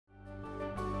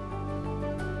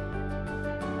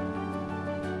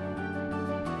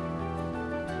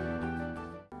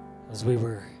As we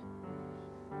were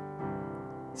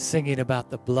singing about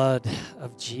the blood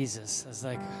of Jesus, I was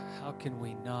like, how can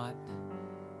we not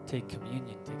take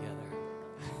communion together?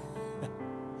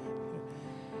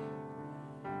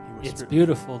 It's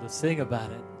beautiful to sing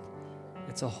about it.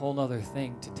 It's a whole other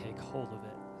thing to take hold of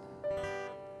it.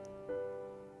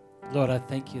 Lord, I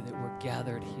thank you that we're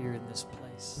gathered here in this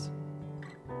place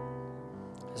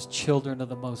as children of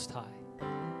the Most High.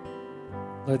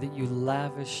 Lord, that you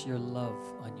lavish your love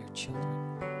on your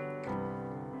children.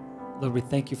 Lord, we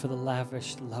thank you for the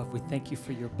lavish love. We thank you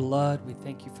for your blood. We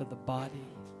thank you for the body,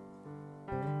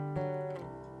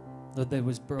 Lord, that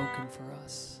was broken for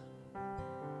us.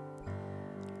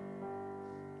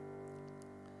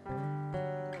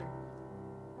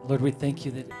 Lord, we thank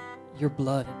you that your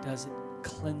blood, it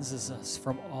cleanses us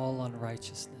from all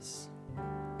unrighteousness.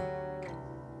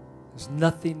 There's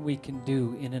nothing we can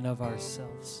do in and of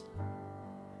ourselves,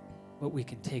 but we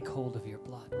can take hold of your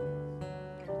blood.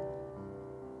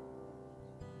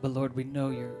 But Lord, we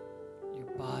know your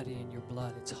body and your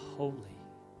blood, it's holy.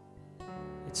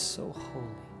 It's so holy.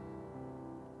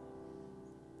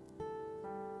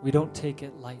 We don't take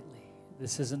it lightly.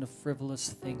 This isn't a frivolous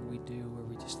thing we do where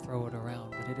we just throw it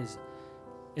around, but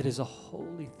it is a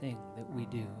holy thing that we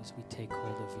do as we take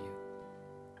hold of you.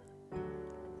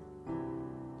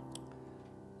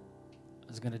 I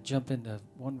was going to jump into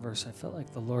one verse. I felt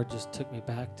like the Lord just took me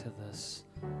back to this,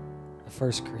 the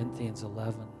 1 Corinthians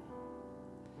 11,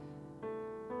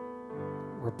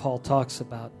 where Paul talks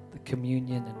about the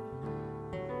communion, and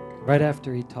right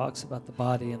after he talks about the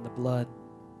body and the blood,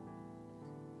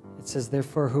 it says,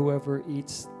 therefore, whoever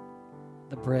eats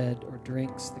the bread or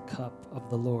drinks the cup of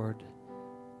the Lord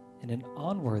in an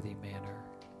unworthy manner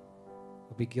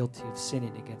will be guilty of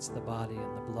sinning against the body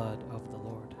and the blood of the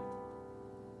Lord.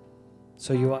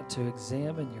 So you ought to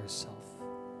examine yourself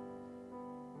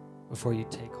before you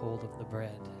take hold of the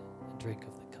bread and drink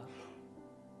of the cup.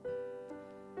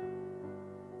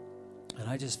 And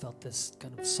I just felt this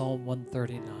kind of Psalm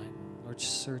 139, Lord,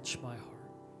 search my heart.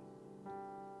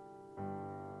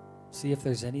 See if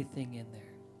there's anything in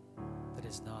there that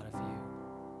is not of you.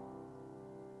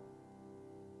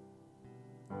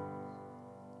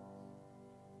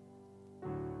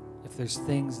 If there's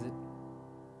things that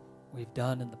we've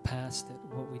done in the past, that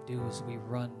what we do is we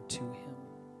run to him.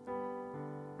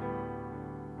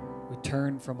 We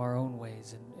turn from our own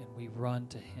ways and we run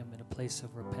to him in a place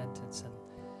of repentance,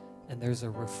 and there's a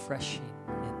refreshing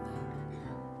in that.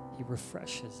 He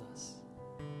refreshes us.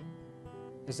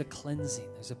 There's a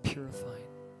cleansing, there's a purifying.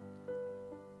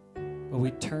 But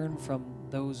we turn from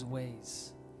those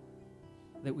ways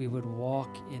that we would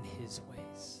walk in his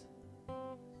ways.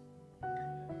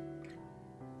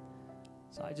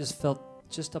 So I just felt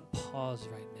just a pause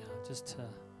right now, just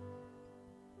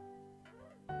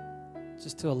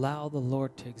to allow the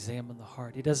Lord to examine the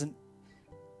heart. He doesn't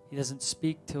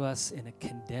speak to us in a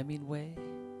condemning way,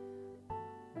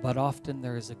 but often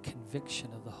there is a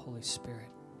conviction of the Holy Spirit.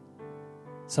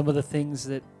 Some of the things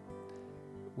that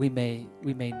we may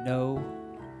know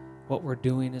what we're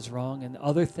doing is wrong, and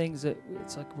other things that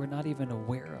it's like we're not even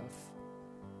aware of.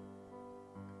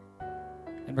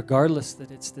 And regardless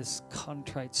that it's this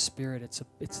contrite spirit, it's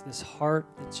this heart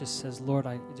that just says, Lord,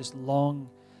 I just long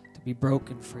to be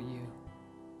broken for you.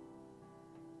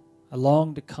 I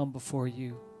long to come before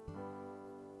you.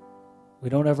 We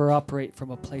don't ever operate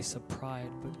from a place of pride,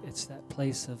 but it's that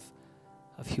place of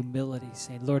humility,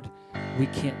 saying, Lord, we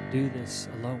can't do this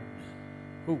alone.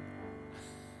 Ooh.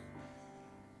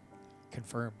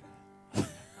 Confirmed.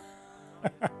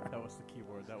 That was the key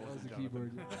word. That was the key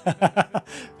word. Not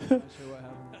sure what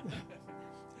happened.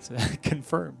 So,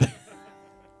 confirmed.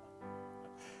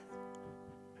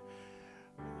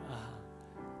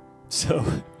 So,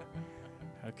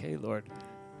 okay, Lord.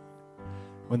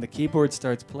 When the keyboard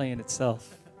starts playing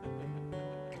itself,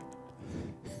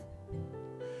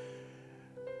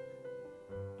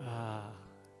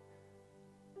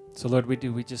 so Lord, we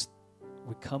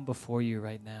come before you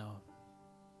right now.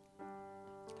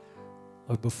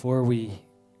 Lord, before we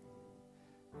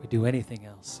do anything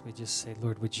else, we just say,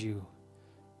 Lord, would you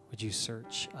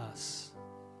search us?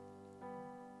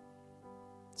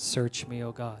 Search me,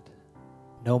 O God.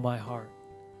 Know my heart.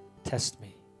 Test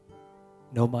me.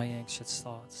 Know my anxious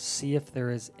thoughts. See if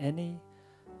there is any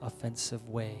offensive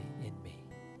way in me.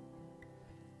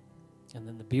 And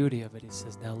then the beauty of it, he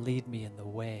says, now lead me in the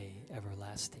way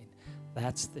everlasting.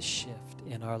 That's the shift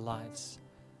in our lives.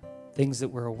 Things that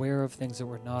we're aware of, things that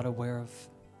we're not aware of.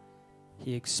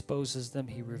 He exposes them,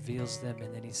 he reveals them,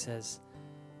 and then he says,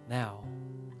 now,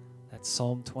 that's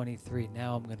Psalm 23,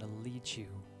 now I'm going to lead you.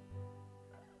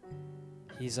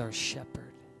 He's our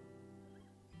shepherd.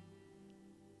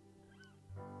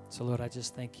 So, Lord, I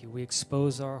just thank you. We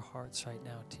expose our hearts right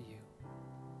now to you.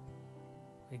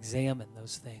 We examine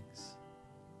those things.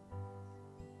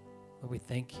 Lord, we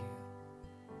thank you.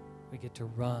 We get to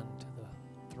run to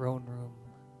the throne room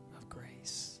of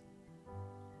grace.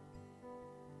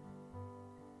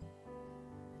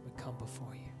 We come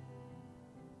before you.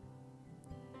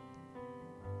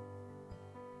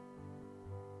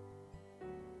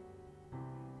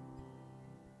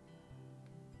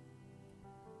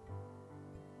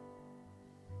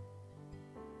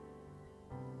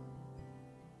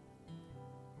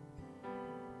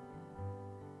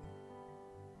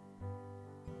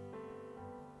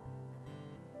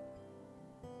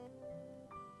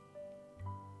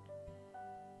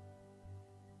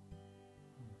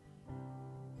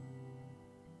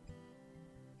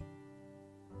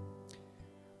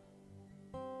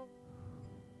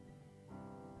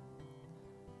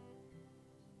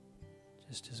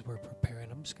 Just as we're preparing,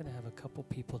 I'm just going to have a couple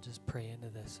people just pray into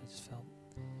this. I just felt,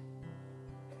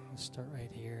 let's start right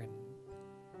here and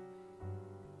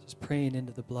just praying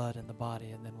into the blood and the body,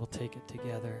 and then we'll take it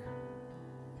together.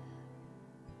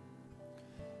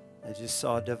 I just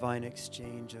saw a divine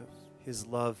exchange of his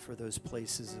love for those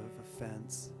places of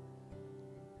offense.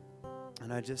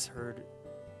 And I just heard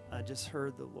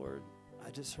the Lord. I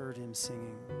just heard him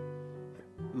singing,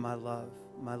 my love,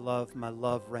 my love, my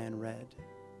love ran red.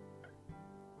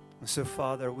 So,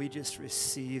 Father, we just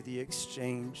receive the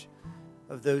exchange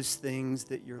of those things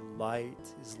that your light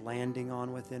is landing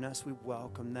on within us. We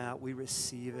welcome that. We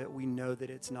receive it. We know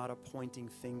that it's not a pointing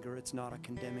finger. It's not a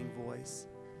condemning voice.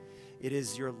 It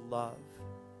is your love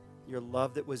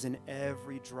that was in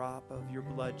every drop of your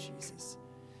blood, Jesus.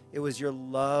 It was your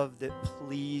love that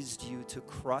pleased you to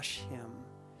crush him.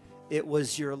 It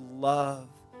was your love,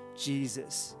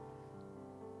 Jesus,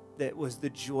 that was the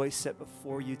joy set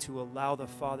before you to allow the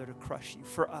Father to crush you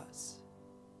for us.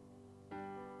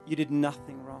 You did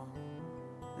nothing wrong.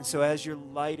 And so as your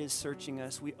light is searching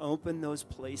us, we open those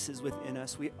places within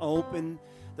us. We open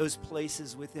those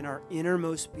places within our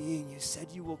innermost being. You said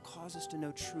you will cause us to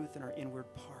know truth in our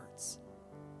inward parts,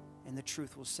 and the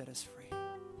truth will set us free.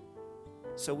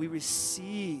 So we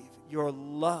receive your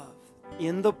love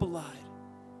in the blood,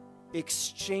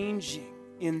 exchanging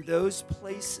in those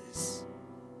places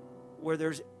where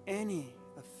there's any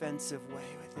offensive way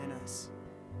within us.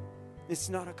 It's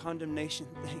not a condemnation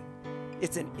thing.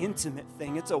 It's an intimate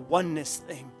thing. It's a oneness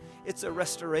thing. It's a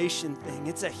restoration thing.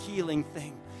 It's a healing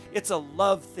thing. It's a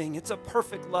love thing. It's a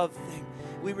perfect love thing.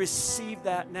 We receive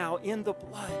that now in the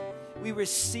blood. We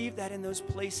receive that in those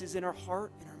places in our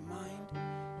heart, in our mind,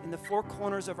 in the four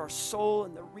corners of our soul,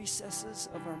 in the recesses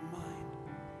of our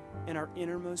mind, in our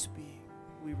innermost being.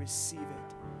 We receive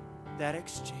it. That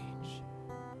exchange.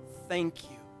 Thank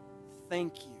you.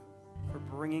 Thank you for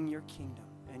bringing your kingdom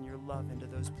and your love into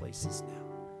those places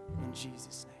now. In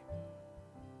Jesus' name.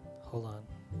 Hold on.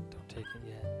 Don't take it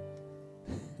yet.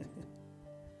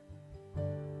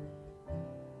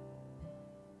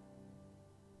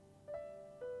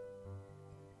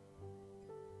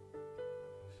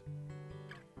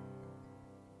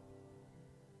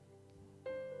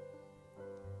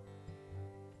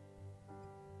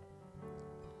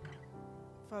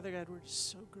 Father God, we're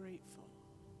so grateful.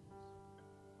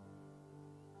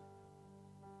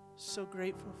 So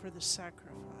grateful for the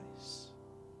sacrifice.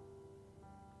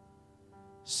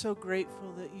 So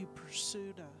grateful that you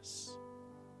pursued us.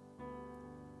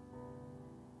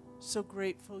 So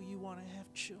grateful you want to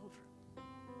have children.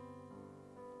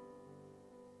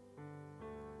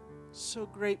 So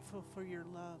grateful for your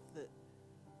love that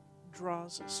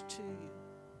draws us to you.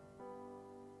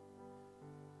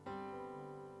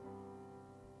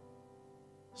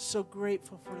 So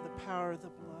grateful for the power of the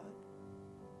blood.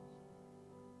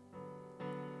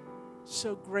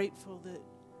 So grateful that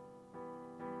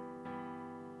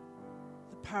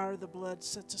the power of the blood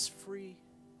sets us free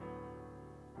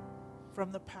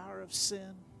from the power of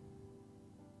sin.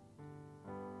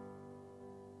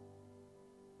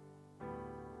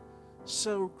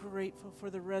 So grateful for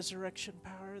the resurrection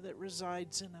power that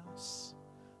resides in us,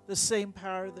 the same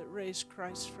power that raised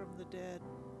Christ from the dead.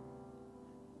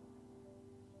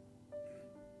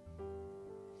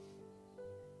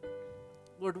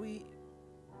 Lord, we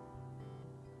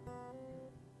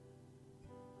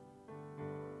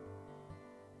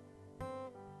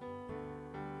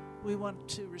want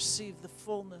to receive the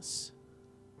fullness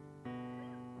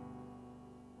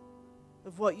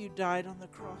of what you died on the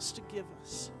cross to give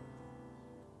us.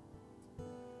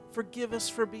 Forgive us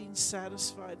for being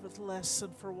satisfied with less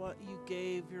than for what you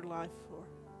gave your life for.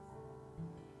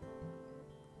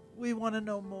 We want to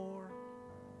know more.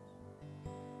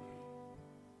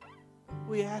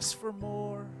 We ask for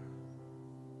more.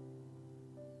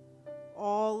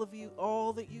 All of you,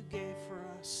 all that you gave for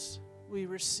us, we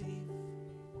receive.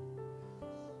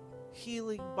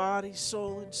 Healing body,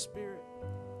 soul, and spirit.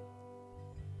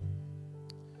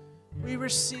 We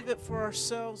receive it for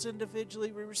ourselves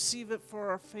individually. We receive it for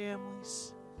our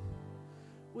families.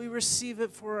 We receive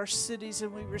it for our cities,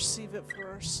 and we receive it for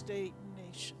our state and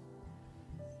nation.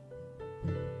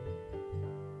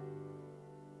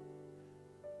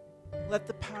 Let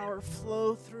the power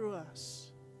flow through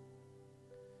us.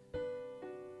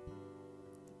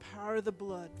 Power of the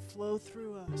blood flow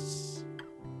through us.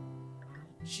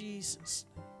 In Jesus'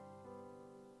 name.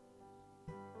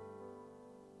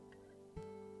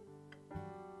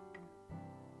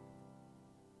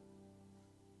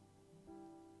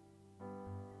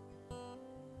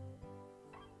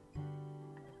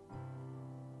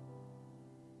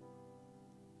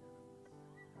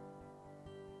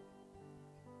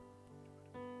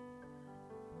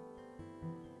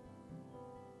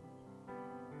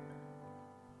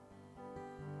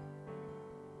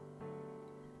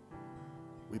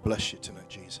 We bless you tonight,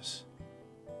 Jesus.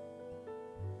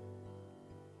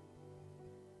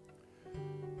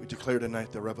 We declare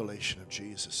tonight the revelation of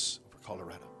Jesus over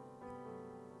Colorado.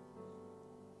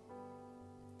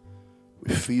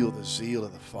 We feel the zeal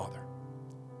of the Father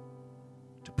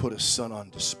to put His Son on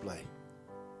display.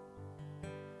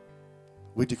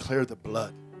 We declare the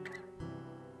blood,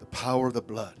 the power of the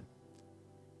blood,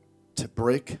 to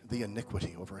break the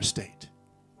iniquity over a state.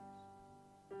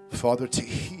 Father, to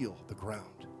heal the ground,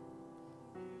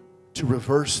 to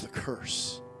reverse the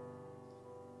curse.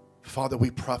 Father, we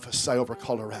prophesy over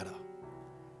Colorado.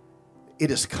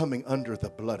 It is coming under the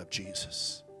blood of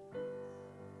Jesus.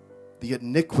 The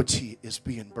iniquity is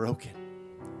being broken.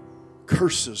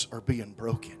 Curses are being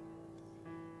broken.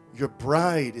 Your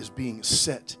bride is being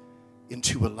set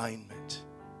into alignment.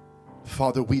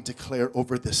 Father, we declare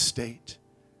over this state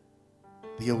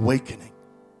the awakening,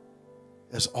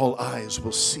 as all eyes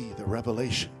will see the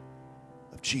revelation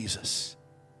of Jesus.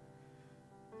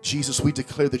 Jesus, we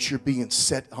declare that you're being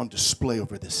set on display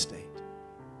over this state.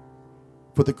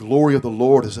 For the glory of the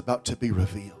Lord is about to be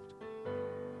revealed.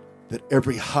 That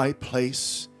every high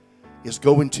place is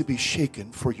going to be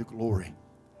shaken for your glory.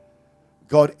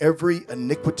 God, every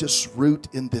iniquitous root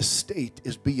in this state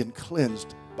is being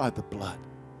cleansed by the blood.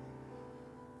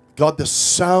 God, the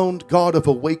sound, God, of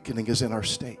awakening is in our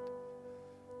state.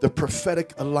 The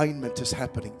prophetic alignment is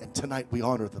happening, and tonight we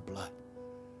honor the blood.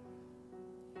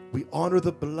 We honor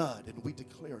the blood, and we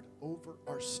declare it over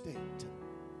our state,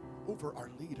 over our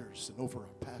leaders, and over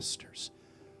our pastors,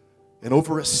 and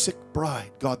over a sick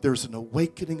bride. God, there's an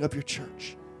awakening of your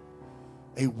church,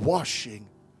 a washing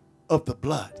of the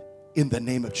blood in the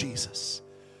name of Jesus.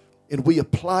 And we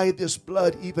apply this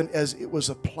blood even as it was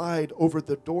applied over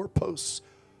the doorposts,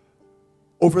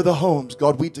 over the homes.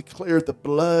 God, we declare the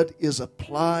blood is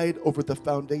applied over the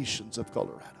foundations of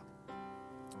Colorado.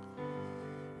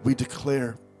 We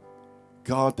declare,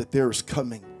 God, that there is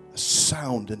coming a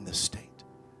sound in this state,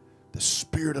 the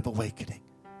spirit of awakening.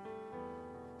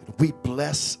 And we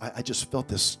bless, I just felt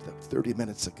this 30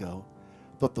 minutes ago.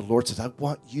 I thought the Lord says, I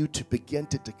want you to begin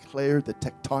to declare the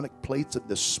tectonic plates of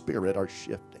the spirit are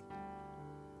shifting.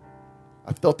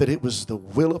 I felt that it was the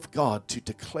will of God to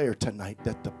declare tonight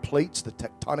that the plates, the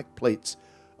tectonic plates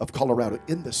of Colorado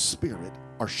in the spirit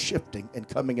are shifting and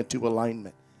coming into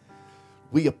alignment.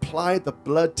 We apply the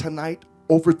blood tonight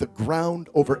over the ground,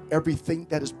 over everything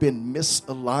that has been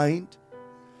misaligned,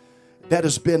 that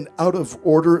has been out of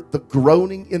order. The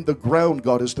groaning in the ground,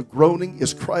 God, as the groaning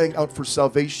is crying out for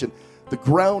salvation. The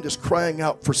ground is crying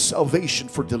out for salvation,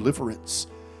 for deliverance,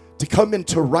 to come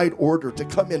into right order, to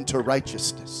come into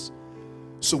righteousness.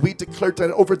 So we declare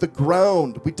tonight over the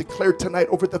ground, we declare tonight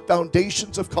over the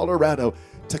foundations of Colorado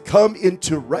to come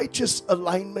into righteous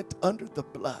alignment under the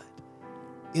blood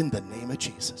in the name of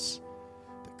Jesus.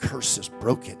 The curse is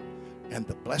broken and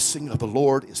the blessing of the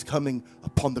Lord is coming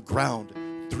upon the ground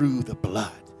through the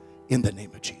blood in the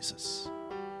name of Jesus.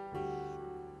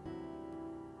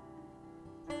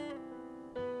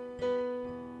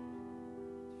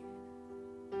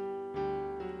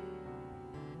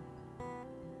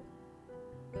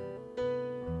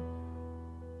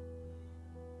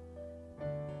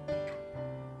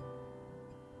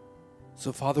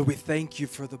 So, Father, we thank you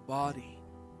for the body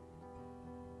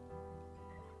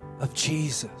of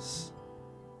Jesus.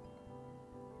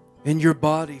 In your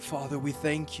body, Father, we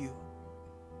thank you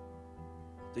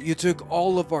that you took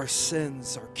all of our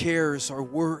sins, our cares, our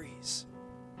worries,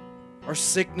 our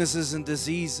sicknesses and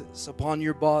diseases upon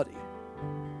your body.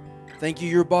 Thank you,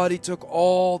 your body took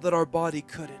all that our body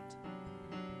couldn't.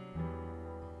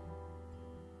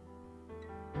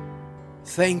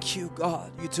 Thank you,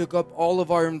 God. You took up all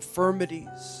of our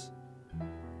infirmities,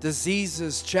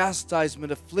 diseases,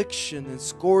 chastisement, affliction, and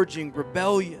scourging,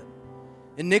 rebellion,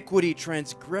 iniquity,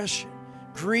 transgression,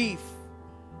 grief,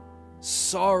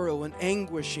 sorrow, and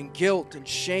anguish, and guilt, and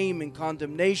shame, and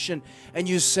condemnation. And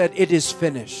you said, it is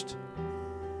finished.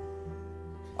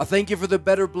 I thank you for the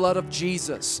better blood of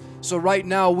Jesus. So right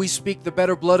now, we speak the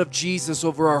better blood of Jesus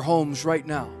over our homes right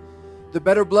now. The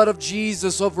better blood of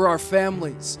Jesus over our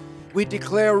families. We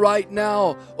declare right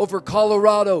now over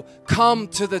Colorado, come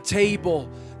to the table.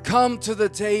 Come to the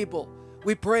table.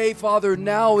 We pray, Father,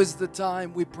 now is the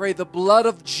time. We pray the blood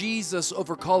of Jesus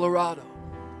over Colorado.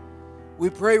 We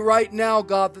pray right now,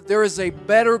 God, that there is a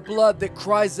better blood that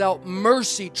cries out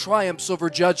mercy triumphs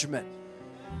over judgment.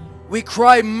 We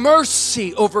cry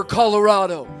mercy over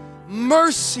Colorado,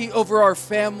 mercy over our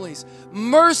families,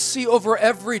 mercy over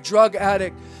every drug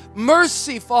addict,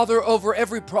 mercy, Father, over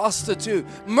every prostitute,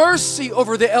 mercy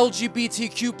over the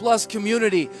LGBTQ plus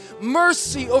community,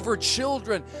 mercy over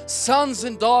children, sons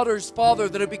and daughters, Father,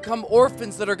 that have become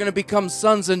orphans that are going to become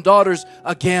sons and daughters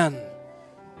again.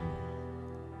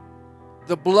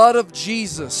 The blood of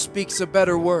Jesus speaks a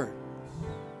better word.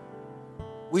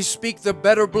 We speak the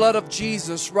better blood of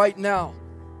Jesus right now.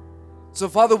 So,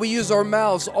 Father, we use our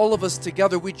mouths, all of us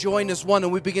together. We join as one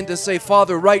and we begin to say,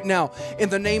 Father, right now, in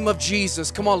the name of Jesus,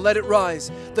 come on, let it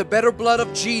rise. The better blood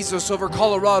of Jesus over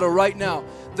Colorado right now.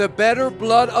 The better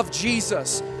blood of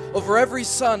Jesus over every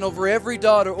son, over every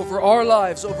daughter, over our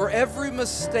lives, over every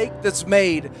mistake that's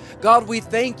made. God, we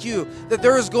thank you that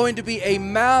there is going to be a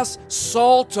mass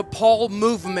Saul to Paul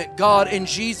movement, God, in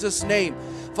Jesus' name.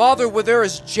 Father, where there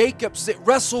is Jacobs that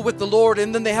wrestle with the Lord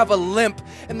and then they have a limp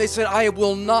and they said, I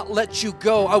will not let you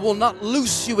go. I will not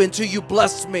loose you until you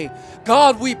bless me.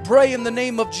 God, we pray in the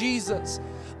name of Jesus,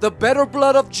 the better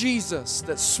blood of Jesus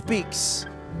that speaks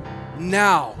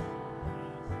now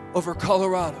over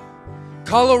Colorado.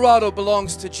 Colorado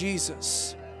belongs to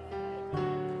Jesus.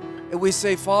 And we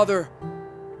say, Father,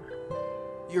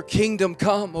 your kingdom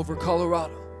come over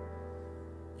Colorado.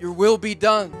 Your will be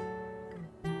done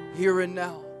here and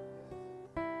now.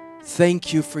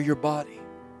 Thank you for your body.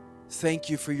 Thank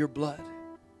you for your blood.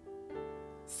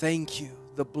 Thank you,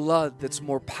 the blood that's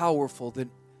more powerful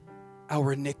than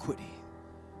our iniquity.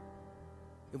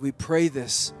 And we pray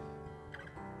this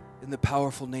in the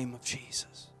powerful name of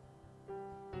Jesus.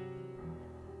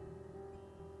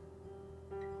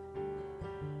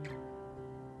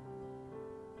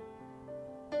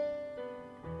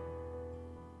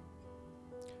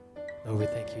 Lord, we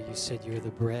thank you. You said you're the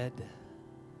bread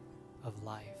of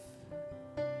life.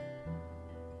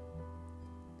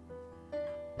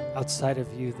 Outside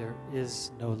of you, there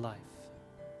is no life.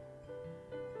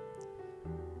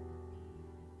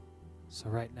 So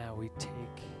right now, we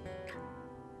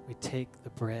take the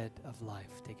bread of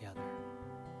life together.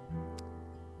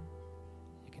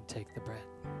 You can take the bread.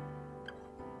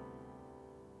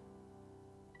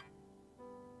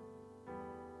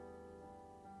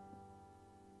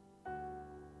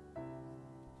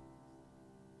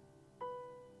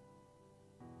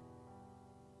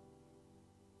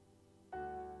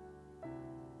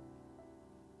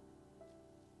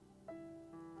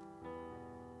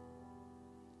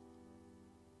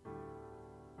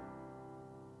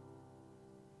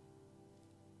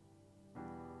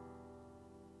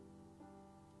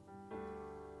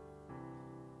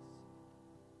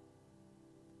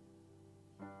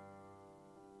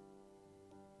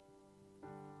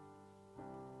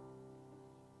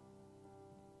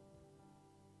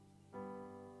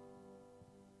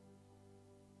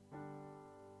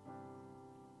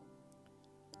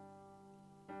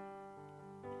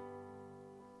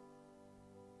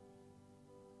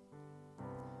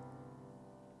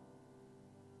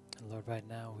 Lord, right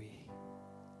now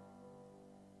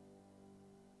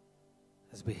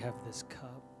as we have this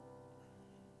cup,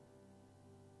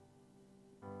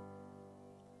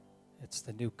 it's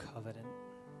the new covenant,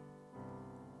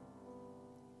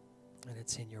 and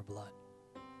it's in your blood,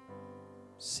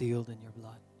 sealed in your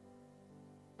blood,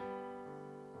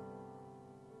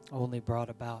 only brought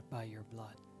about by your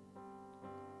blood.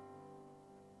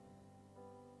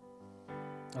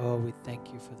 Oh, we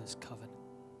thank you for this covenant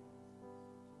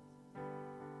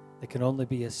that can only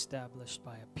be established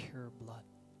by a pure blood.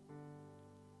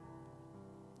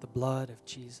 The blood of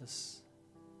Jesus.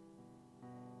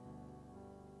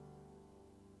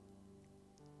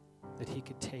 That he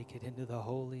could take it into the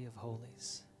Holy of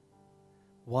Holies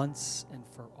once and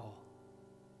for all.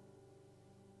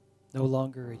 No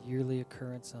longer a yearly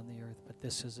occurrence on the earth, but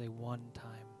this is a one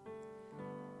time.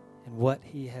 And what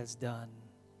he has done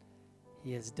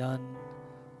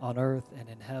on earth and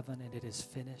in heaven, and it is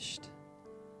finished.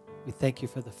 We thank you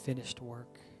for the finished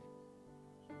work.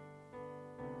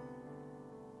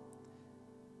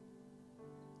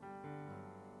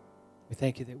 We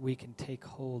thank you that we can take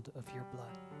hold of your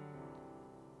blood.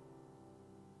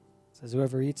 It says,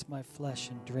 whoever eats my flesh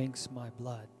and drinks my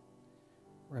blood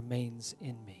remains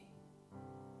in me,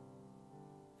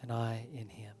 and I in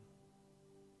him.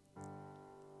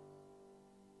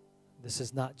 This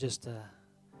is not just a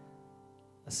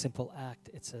simple act.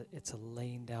 It's a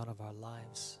laying down of our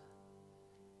lives.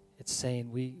 It's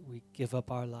saying we give up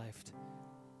our life.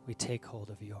 We take hold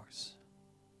of yours.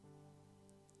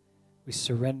 We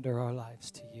surrender our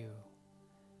lives to you.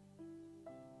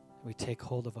 We take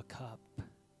hold of a cup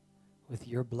with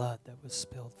your blood that was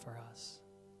spilled for us.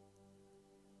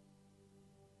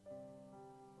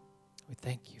 We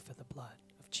thank you for the blood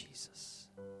of Jesus.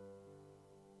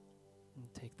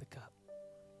 And take the cup.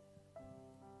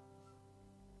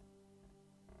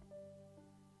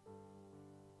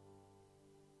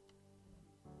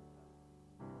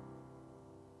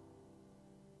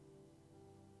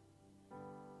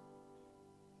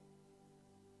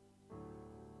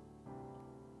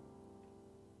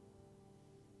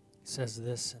 Says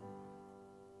this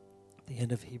at the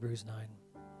end of Hebrews 9.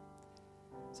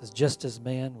 It says, just as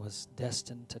man was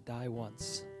destined to die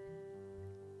once,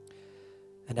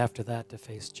 and after that to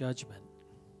face judgment,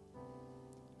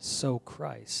 so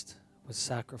Christ was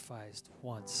sacrificed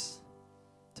once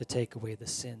to take away the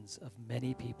sins of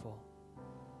many people.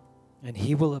 And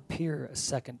he will appear a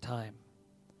second time,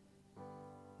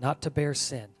 not to bear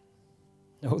sin,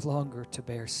 no longer to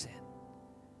bear sin,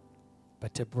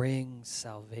 but to bring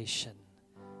salvation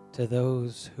to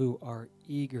those who are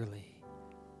eagerly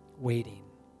waiting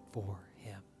for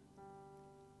him.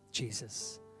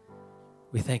 Jesus,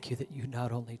 we thank you that you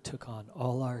not only took on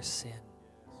all our sin,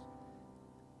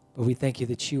 but we thank you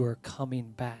that you are coming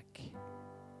back.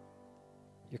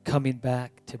 You're coming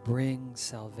back to bring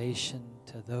salvation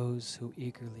to those who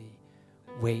eagerly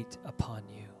wait upon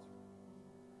you.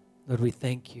 Lord, we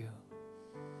thank you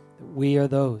that we are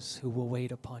those who will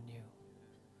wait upon you.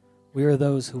 We are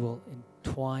those who will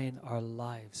entwine our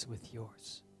lives with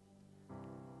yours.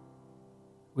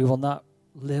 We will not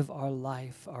live our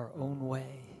life our own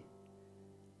way,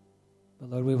 but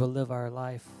Lord, we will live our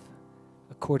life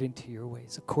according to your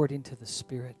ways, according to the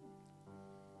Spirit.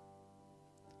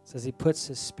 It says he puts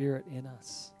his Spirit in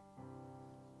us.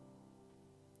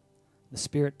 The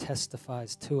Spirit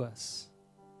testifies to us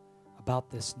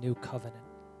about this new covenant,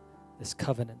 this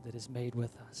covenant that is made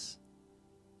with us.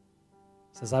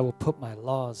 It says, I will put my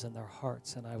laws in their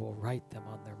hearts and I will write them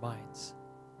on their minds.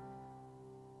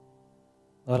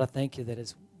 Lord, I thank you that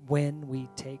is when we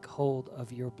take hold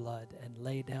of your blood and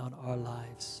lay down our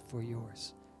lives for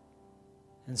yours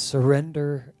and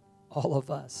surrender all of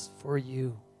us for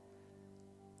you.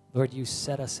 Lord, you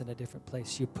set us in a different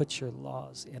place. You put your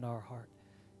laws in our heart.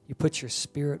 You put your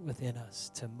Spirit within us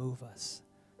to move us,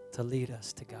 to lead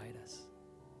us, to guide us.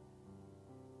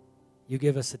 You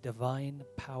give us a divine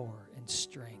power and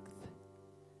strength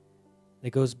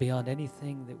that goes beyond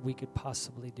anything that we could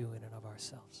possibly do in and of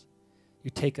ourselves. You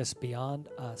take us beyond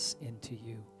us into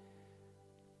you.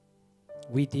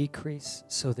 We decrease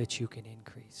so that you can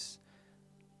increase.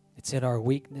 It's in our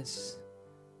weakness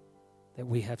that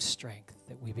we have strength,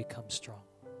 that we become strong.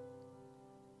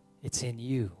 It's in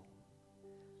you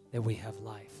that we have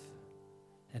life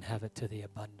and have it to the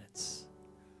abundance.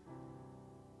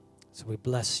 So we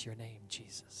bless your name,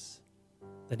 Jesus,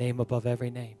 the name above every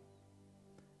name,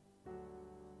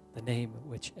 the name at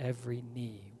which every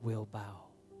knee will bow.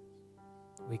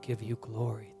 We give you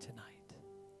glory tonight.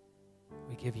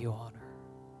 We give you honor.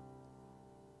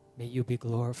 May you be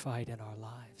glorified in our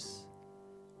lives,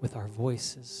 with our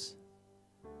voices,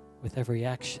 with every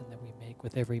action that we make,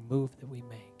 with every move that we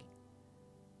make,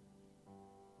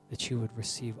 that you would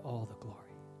receive all the glory.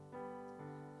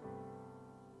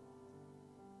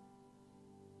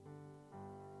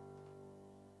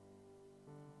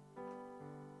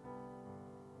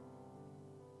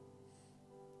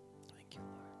 Thank you,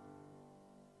 Lord.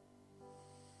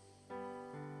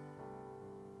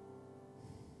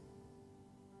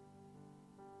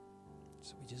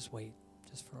 So we just wait,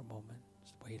 just for a moment,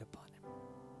 just wait upon him.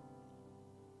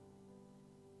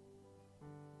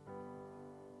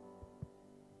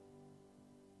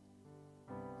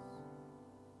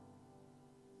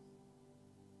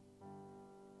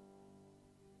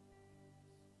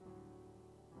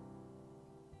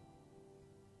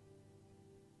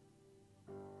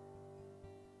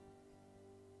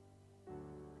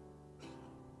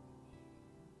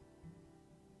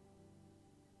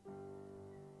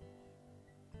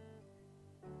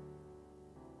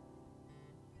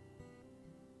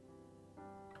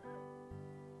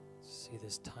 see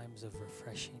there's times of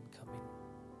refreshing coming.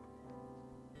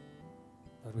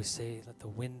 Lord, we say, let the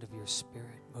wind of your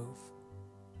Spirit move.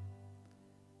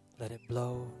 Let it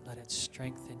blow. Let it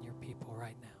strengthen your people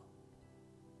right now.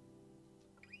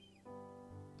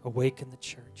 Awaken the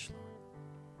church,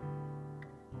 Lord.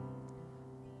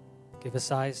 Give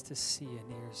us eyes to see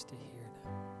and ears to hear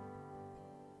now.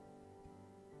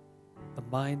 The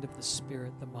mind of the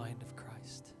Spirit, the mind of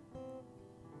Christ.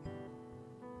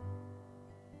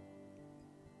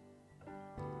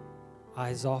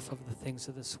 Eyes off of the things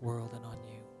of this world and on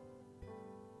you.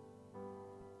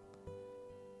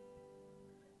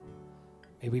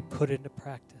 May we put into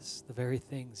practice the very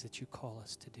things that you call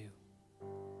us to do.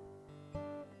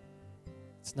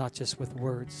 It's not just with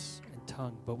words and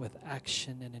tongue, but with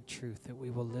action and in truth that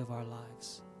we will live our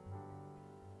lives.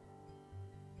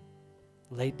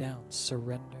 Laid down,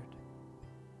 surrendered,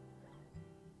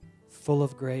 full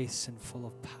of grace and full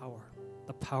of power,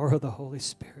 the power of the Holy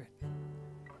Spirit.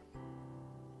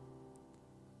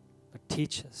 But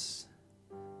teach us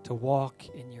to walk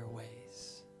in your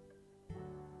ways,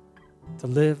 to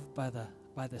live by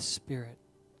the Spirit,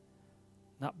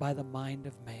 not by the mind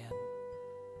of man,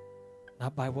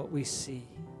 not by what we see.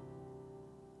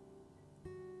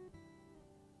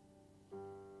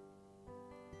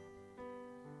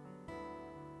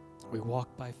 We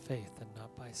walk by faith and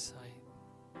not by sight.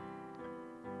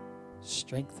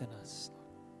 Strengthen us.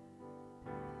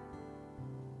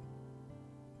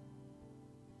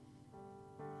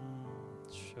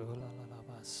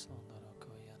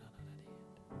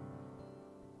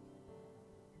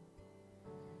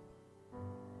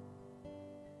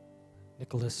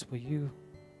 Nicholas, will you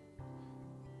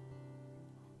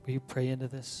pray into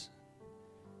this?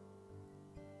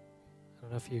 I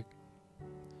don't know if you...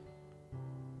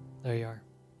 There you are.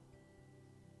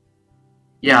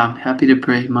 Yeah, I'm happy to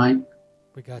pray, Mike.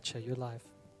 We got you. You're live.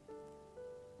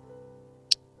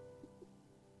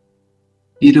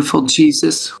 Beautiful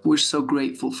Jesus, we're so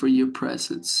grateful for your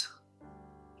presence.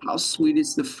 How sweet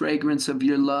is the fragrance of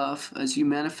your love as you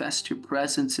manifest your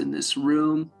presence in this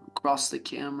room, across the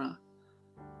camera.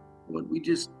 Lord, we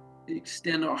just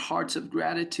extend our hearts of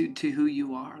gratitude to who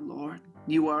you are, Lord.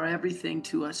 You are everything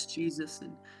to us, Jesus.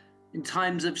 And in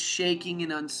times of shaking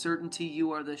and uncertainty,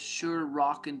 you are the sure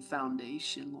rock and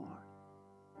foundation, Lord.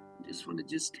 I just want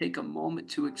to take a moment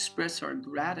to express our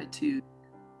gratitude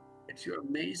at your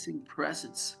amazing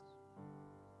presence.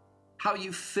 How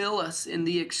you fill us in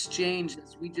the exchange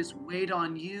as we just wait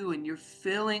on you, and you're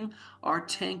filling our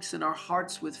tanks and our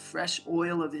hearts with fresh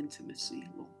oil of intimacy,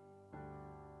 Lord.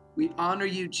 We honor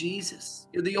you, Jesus.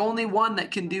 You're the only one that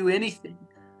can do anything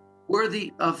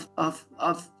worthy of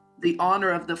the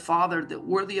honor of the Father, that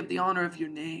worthy of the honor of your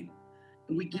name.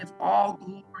 And we give all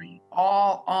glory,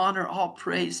 all honor, all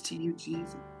praise to you,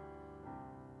 Jesus.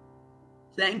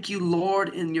 Thank you,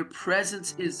 Lord. In your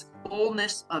presence is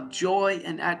fullness of joy,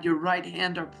 and at your right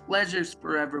hand are pleasures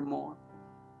forevermore.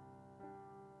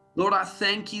 Lord, I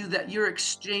thank you that you're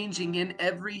exchanging in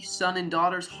every son and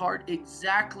daughter's heart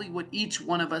exactly what each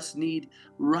one of us need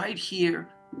right here,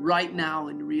 right now,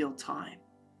 in real time.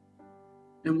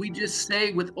 And we just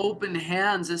say with open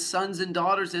hands as sons and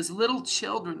daughters, as little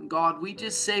children, God, we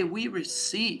just say we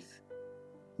receive.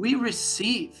 We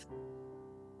receive.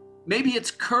 Maybe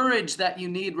it's courage that you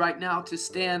need right now to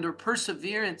stand, or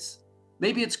perseverance.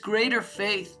 Maybe it's greater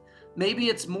faith. Maybe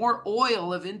it's more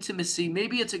oil of intimacy.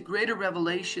 Maybe it's a greater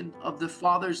revelation of the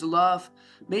Father's love.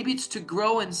 Maybe it's to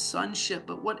grow in sonship.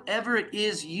 But whatever it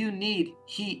is you need,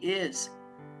 He is.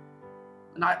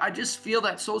 And I just feel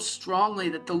that so strongly,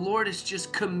 that the Lord is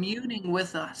just communing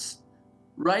with us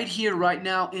right here, right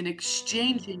now, in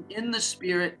exchanging in the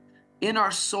Spirit, in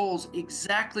our souls,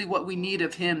 exactly what we need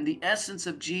of Him, the essence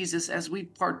of Jesus. As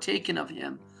we've partaken of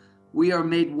Him, we are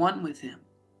made one with Him.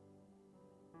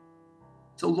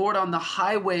 So Lord, on the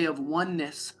highway of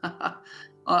oneness,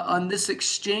 on this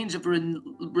exchange of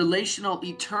relational,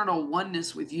 eternal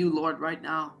oneness with you, Lord, right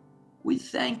now, we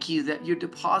thank you that you're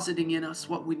depositing in us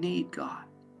what we need, God.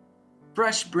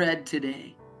 Fresh bread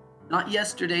today, not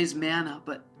yesterday's manna,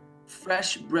 but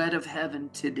fresh bread of heaven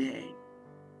today.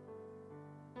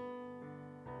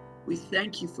 We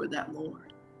thank you for that,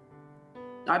 Lord.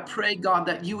 I pray, God,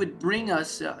 that you would bring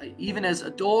us, even as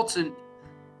adults, and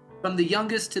from the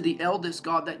youngest to the eldest,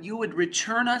 God, that you would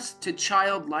return us to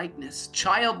childlikeness,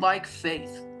 childlike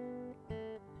faith,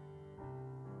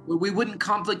 where we wouldn't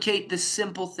complicate the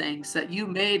simple things, that you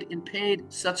made and paid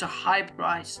such a high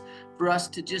price for us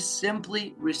to just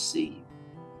simply receive.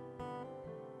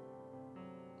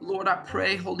 Lord, I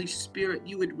pray, Holy Spirit,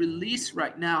 you would release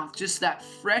right now just that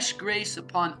fresh grace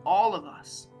upon all of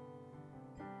us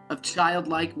of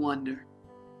childlike wonder.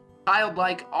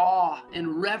 childlike awe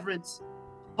and reverence,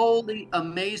 holy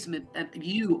amazement at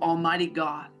you, Almighty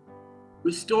God.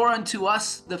 Restore unto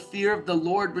us the fear of the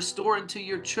Lord. Restore unto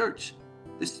your church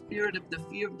the spirit of the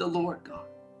fear of the Lord, God.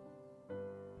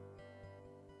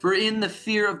 For in the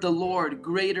fear of the Lord,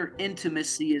 greater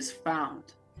intimacy is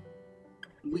found.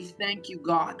 We thank you,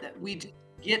 God, that we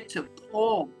get to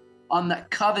pull on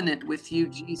that covenant with you,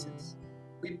 Jesus.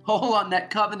 We pull on that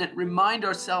covenant, remind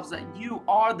ourselves that you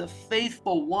are the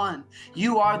faithful one.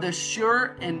 You are the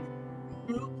sure and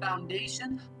true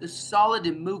foundation, the solid,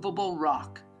 immovable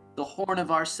rock, the horn of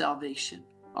our salvation,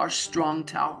 our strong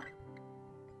tower.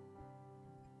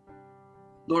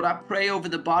 Lord, I pray over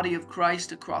the body of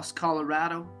Christ across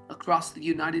Colorado, across the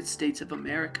United States of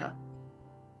America.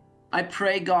 I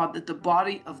pray, God, that the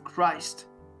body of Christ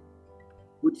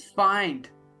would find,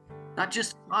 not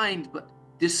just find, but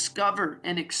discover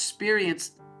and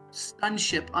experience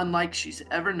sonship unlike she's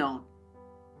ever known.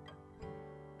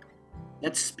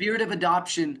 That spirit of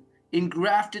adoption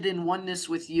engrafted in oneness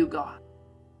with you, God.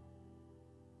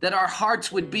 That our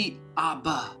hearts would beat,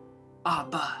 Abba,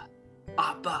 Abba,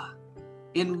 Abba,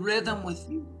 in rhythm with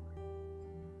you.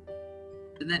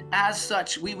 And that as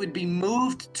such, we would be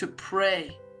moved to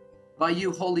pray by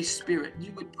you, Holy Spirit.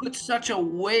 You would put such a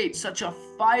weight, such a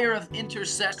fire of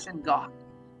intercession, God.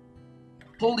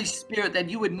 Holy Spirit, that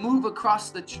you would move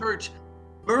across the church,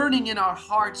 burning in our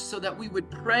hearts so that we would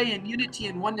pray in unity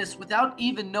and oneness without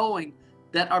even knowing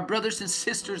that our brothers and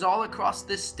sisters all across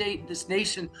this state, this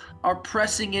nation, are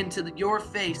pressing into your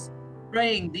face,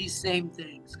 praying these same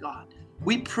things, God.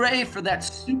 We pray for that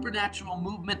supernatural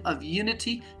movement of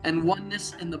unity and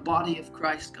oneness in the body of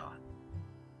Christ, God.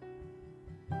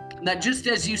 And that just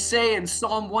as you say in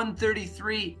Psalm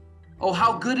 133, oh,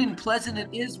 how good and pleasant it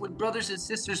is when brothers and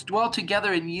sisters dwell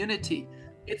together in unity.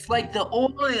 It's like the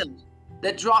oil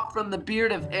that dropped from the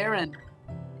beard of Aaron.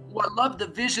 Oh, I love the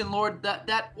vision, Lord,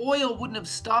 that oil wouldn't have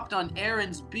stopped on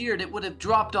Aaron's beard. It would have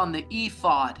dropped on the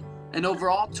ephod and over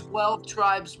all 12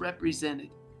 tribes represented.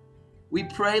 We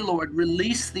pray, Lord,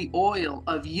 release the oil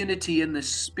of unity in the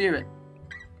Spirit,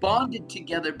 bonded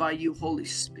together by you, Holy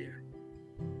Spirit.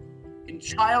 In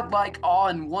childlike awe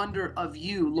and wonder of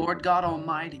you, Lord God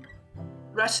Almighty,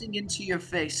 pressing into your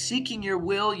face, seeking your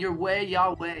will, your way,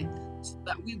 Yahweh, so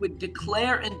that we would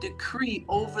declare and decree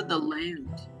over the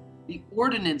land the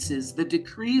ordinances, the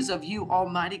decrees of you,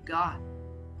 Almighty God,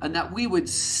 and that we would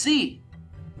see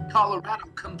Colorado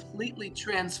completely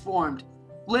transformed,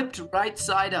 flipped right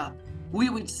side up. We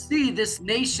would see this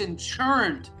nation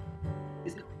churned.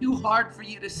 Is it too hard for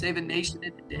you to save a nation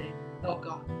in a day? Oh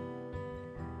God.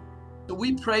 So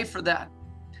we pray for that.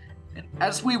 And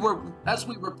as we were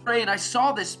praying, I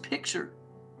saw this picture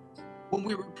when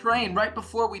we were praying right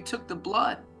before we took the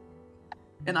blood.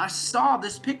 And I saw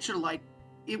this picture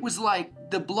it was like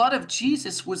the blood of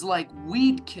Jesus was like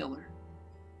weed killer.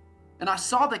 And I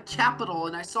saw the capital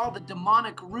and I saw the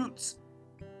demonic roots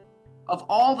of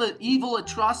all the evil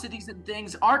atrocities and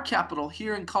things, our capital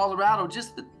here in Colorado,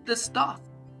 just the stuff.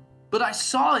 But I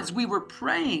saw as we were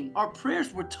praying, our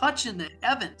prayers were touching the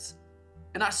heavens.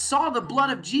 And I saw the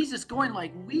blood of Jesus going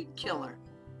like weed killer.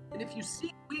 And if you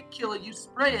see weed killer, you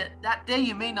spray it. That day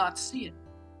you may not see it.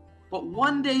 But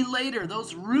one day later,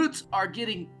 those roots are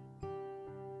getting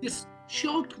just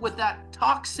choked with that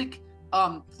toxic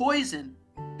poison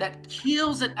that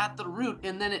kills it at the root,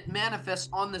 and then it manifests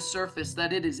on the surface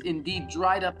that it is indeed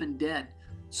dried up and dead.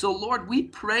 So Lord, we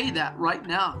pray that right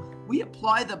now. We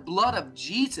apply the blood of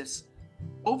Jesus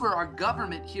over our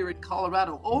government here in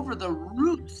Colorado, over the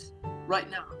roots right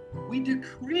now. We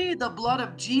decree the blood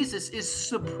of Jesus is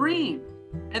supreme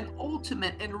and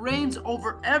ultimate and reigns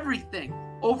over everything,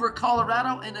 over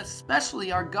Colorado and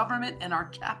especially our government and our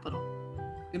capital.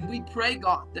 And we pray,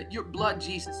 God, that your blood,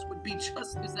 Jesus, would be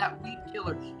just as that weed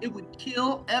killer. It would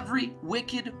kill every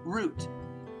wicked root.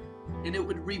 And it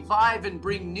would revive and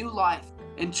bring new life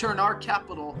and turn our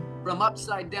capital from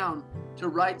upside down to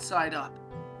right side up.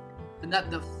 And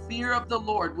that the fear of the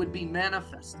Lord would be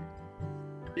manifested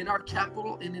in our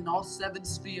capital and in all 7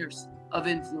 spheres of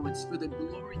influence for the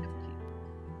glory of King.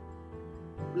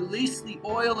 Release the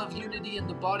oil of unity in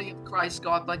the body of Christ,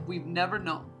 God, like we've never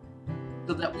known,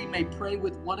 so that we may pray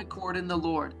with one accord in the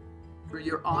Lord for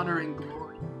your honor and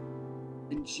glory.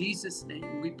 In Jesus'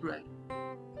 name we pray.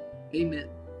 Amen.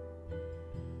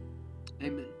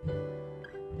 Amen.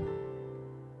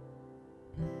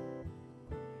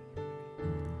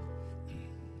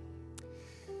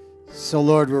 So,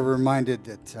 Lord, we're reminded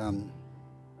that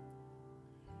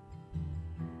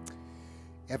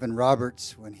Evan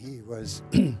Roberts, when he was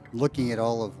looking at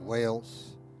all of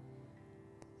Wales,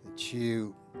 that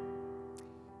you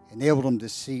enabled them to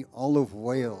see all of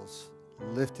Wales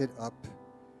lifted up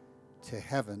to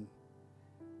heaven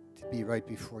to be right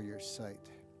before your sight.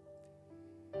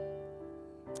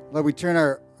 Lord, we turn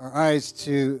our eyes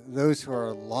to those who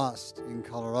are lost in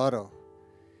Colorado,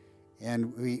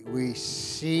 and we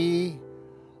see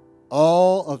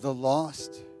all of the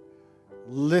lost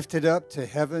lifted up to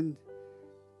heaven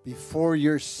before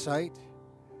your sight.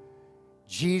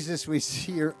 Jesus, we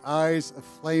see your eyes a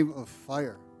flame of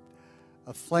fire,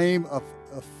 a flame of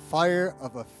fire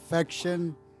of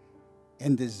affection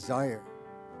and desire.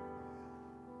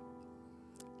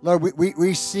 Lord,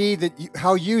 we see that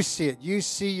how you see it. You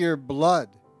see your blood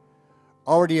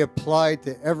already applied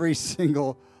to every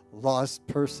single lost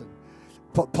person.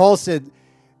 Paul said,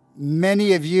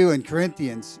 many of you in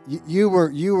Corinthians, you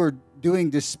were doing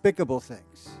despicable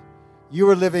things. You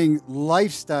were living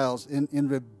lifestyles in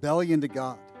rebellion to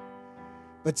God.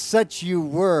 But such you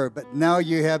were, but now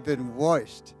you have been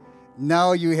washed.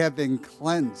 Now you have been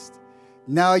cleansed.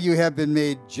 Now you have been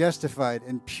made justified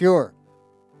and pure.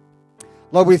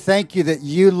 Lord, we thank you that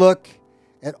you look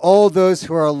at all those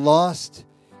who are lost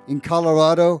in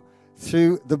Colorado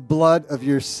through the blood of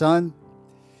your Son.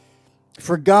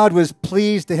 For God was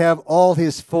pleased to have all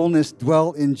his fullness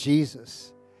dwell in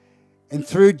Jesus, and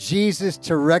through Jesus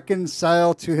to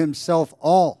reconcile to himself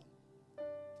all,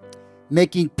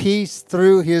 making peace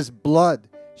through his blood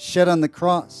shed on the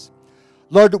cross.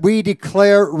 Lord, we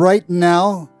declare right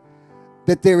now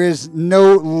that there is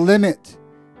no limit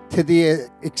to the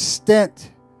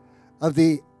extent of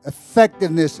the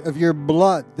effectiveness of your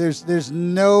blood. There's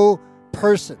no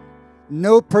person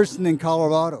in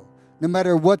Colorado, no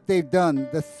matter what they've done,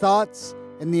 the thoughts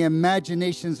and the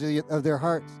imaginations of their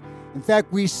hearts. In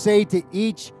fact, we say to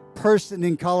each person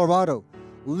in Colorado,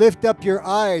 lift up your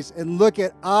eyes and look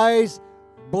at eyes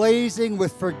blazing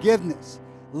with forgiveness.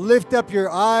 Lift up your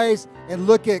eyes and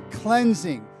look at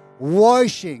cleansing,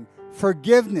 washing,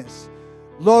 forgiveness.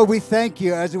 Lord, we thank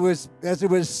you as it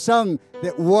was sung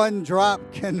that one drop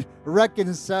can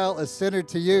reconcile a sinner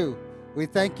to you. We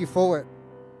thank you for it.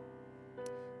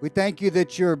 We thank you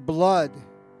that your blood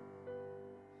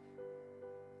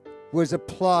was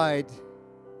applied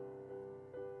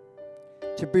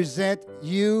to present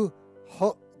you,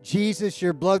 Jesus,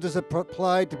 your blood was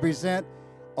applied to present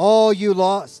all you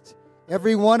lost,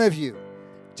 every one of you,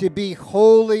 to be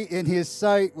holy in his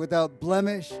sight without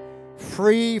blemish,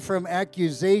 free from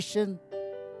accusation.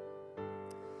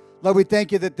 Lord, we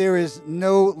thank you that there is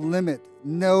no limit,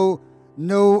 no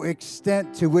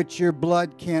extent to which your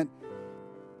blood can't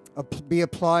be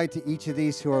applied to each of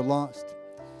these who are lost.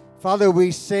 Father,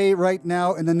 we say right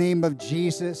now in the name of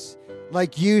Jesus,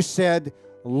 like you said,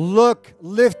 look,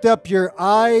 lift up your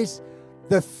eyes.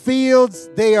 The fields,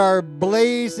 they are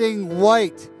blazing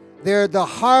white. The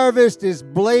harvest is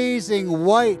blazing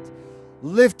white.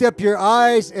 Lift up your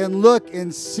eyes and look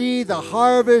and see the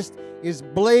harvest is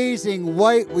blazing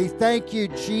white. We thank you,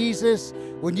 Jesus.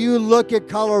 When you look at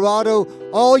Colorado,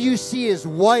 all you see is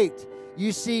white.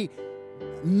 You see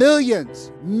millions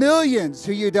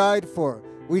who you died for.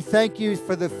 We thank you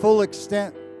for the full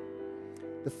extent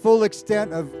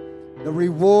of the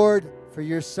reward for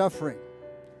your suffering.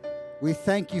 We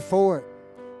thank you for it.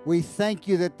 We thank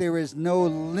you that there is no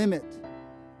limit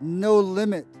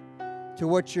to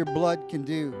what your blood can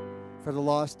do for the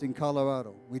lost in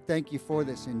Colorado. We thank you for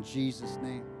this in Jesus'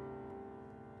 name.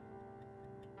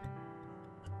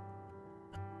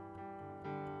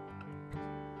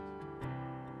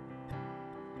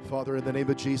 Father, in the name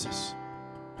of Jesus,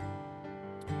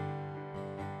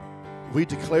 we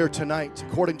declare tonight,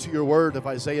 according to your word of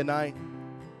Isaiah 9,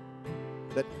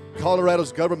 that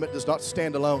Colorado's government does not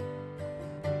stand alone.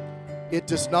 It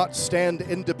does not stand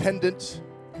independent.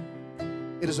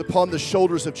 It is upon the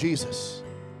shoulders of Jesus.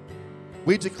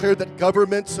 We declare that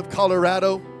governments of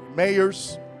Colorado,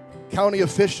 mayors, county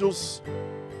officials,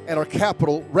 and our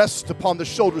capital rest upon the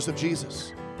shoulders of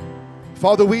Jesus.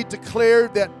 Father, we declare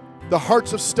that the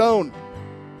hearts of stone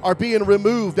are being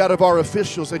removed out of our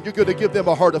officials, and you're going to give them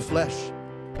a heart of flesh.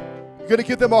 You're going to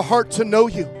give them a heart to know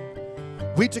you.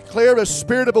 We declare a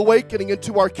spirit of awakening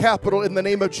into our capital in the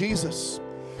name of Jesus.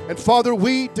 And Father,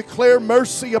 we declare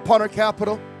mercy upon our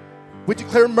capital. We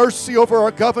declare mercy over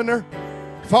our governor.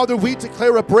 Father, we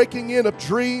declare a breaking in of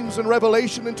dreams and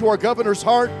revelation into our governor's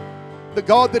heart. The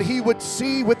God, that he would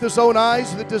see with his own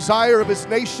eyes the desire of his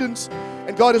nations.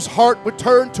 And God, his heart would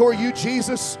turn toward you,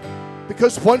 Jesus.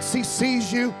 Because once he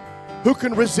sees you, who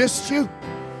can resist you?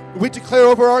 We declare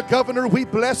over our governor, we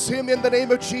bless him in the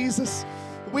name of Jesus.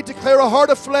 We declare a heart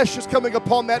of flesh is coming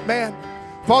upon that man.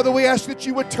 Father, we ask that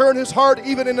you would turn his heart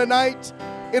even in the night,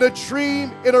 in a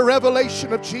dream, in a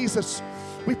revelation of Jesus.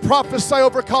 We prophesy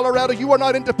over Colorado. You are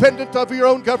not independent of your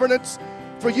own governance,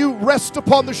 for you rest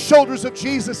upon the shoulders of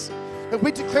Jesus. And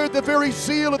we declare the very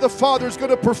zeal of the Father is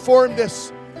going to perform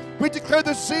this. We declare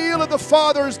the zeal of the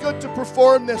Father is going to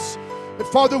perform this. And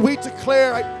Father, we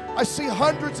declare, I see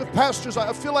hundreds of pastors.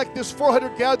 I feel like this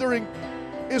 400 gathering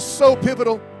is so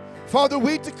pivotal. Father,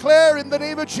 we declare in the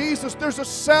name of Jesus, there's a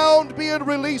sound being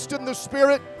released in the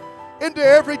Spirit into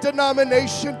every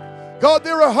denomination. God,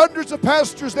 there are hundreds of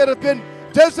pastors that have been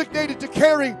designated to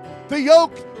carry the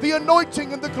yoke, the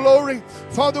anointing, and the glory.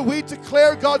 Father, we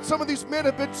declare, God, some of these men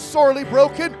have been sorely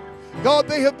broken. God,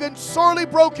 they have been sorely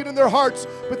broken in their hearts,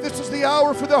 but this is the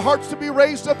hour for their hearts to be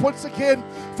raised up once again.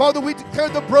 Father, we declare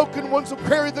the broken ones will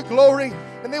carry the glory,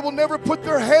 and they will never put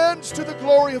their hands to the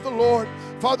glory of the Lord.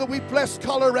 Father, we bless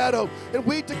Colorado, and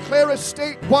we declare a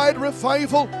statewide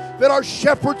revival, that our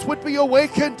shepherds would be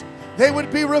awakened. They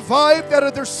would be revived out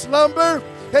of their slumber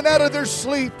and out of their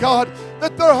sleep, God.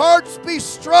 Let their hearts be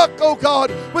struck, oh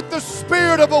God, with the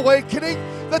spirit of awakening.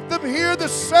 Let them hear the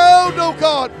sound, oh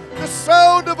God, the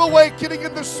sound of awakening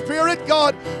in the Spirit,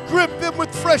 God. Grip them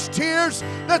with fresh tears.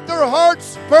 Let their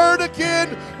hearts burn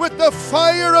again with the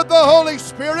fire of the Holy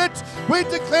Spirit. We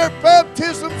declare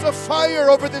baptisms of fire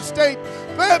over this state.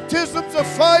 Baptisms of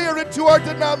fire into our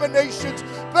denominations.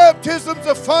 Baptisms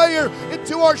of fire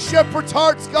into our shepherds'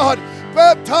 hearts, God.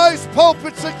 Baptize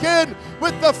pulpits again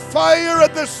with the fire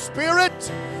of the Spirit.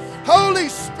 Holy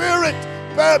Spirit,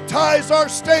 baptize our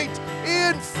state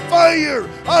in fire,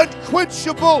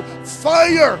 unquenchable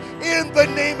fire, in the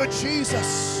name of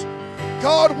Jesus.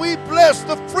 God, we bless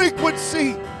the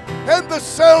frequency and the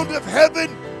sound of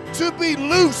heaven to be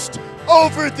loosed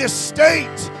over this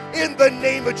state in the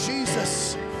name of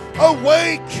Jesus.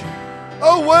 Awake,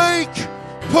 awake,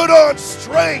 put on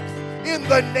strength in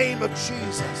the name of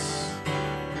Jesus.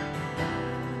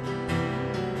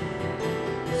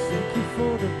 Thank you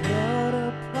for the blood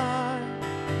applied.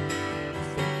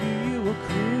 Thank you were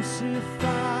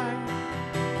crucified.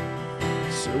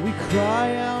 So we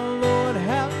cry out, Lord,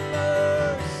 have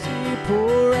mercy.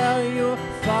 Pour out your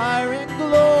fire and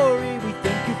glory. We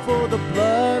thank you for the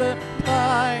blood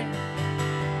applied.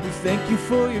 We thank you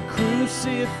for your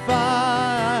crucified.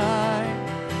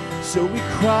 So we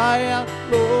cry out,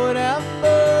 Lord, have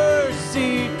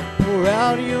mercy. Pour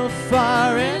out your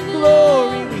fire and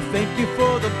glory. We thank you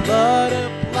for the blood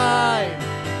applied.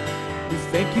 We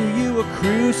thank you, you were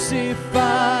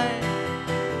crucified.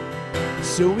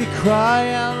 So we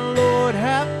cry out, Lord,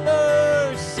 have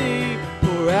mercy.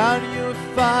 Pour out your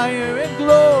fire and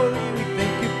glory. We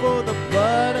thank you for the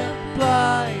blood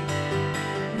applied.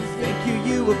 We thank you,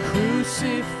 you were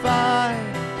crucified.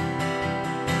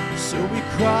 So we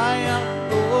cry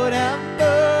out, Lord, have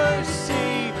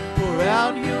mercy. Pour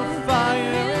out your fire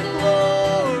and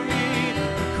glory. We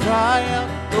cry out,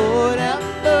 Lord, have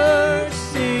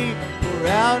mercy. Pour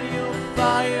out your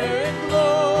fire and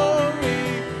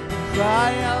glory. We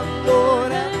cry out,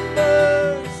 Lord, have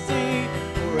mercy.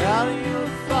 Pour out your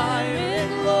fire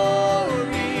and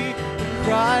glory. We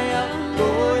cry out,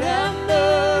 Lord, have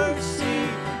mercy.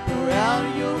 Pour out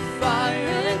your fire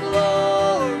and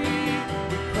glory.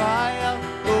 We cry out,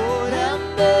 Lord, have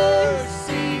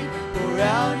mercy. Pour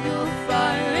out your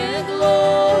fire and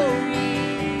glory.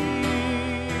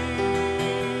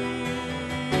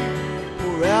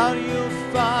 Pour out your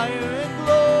fire and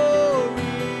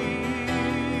glory.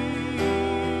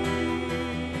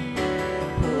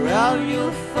 Pour out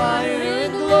your fire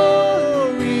and glory.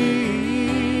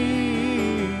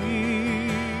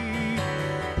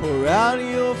 Pour out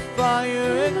your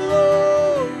fire and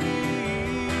glory.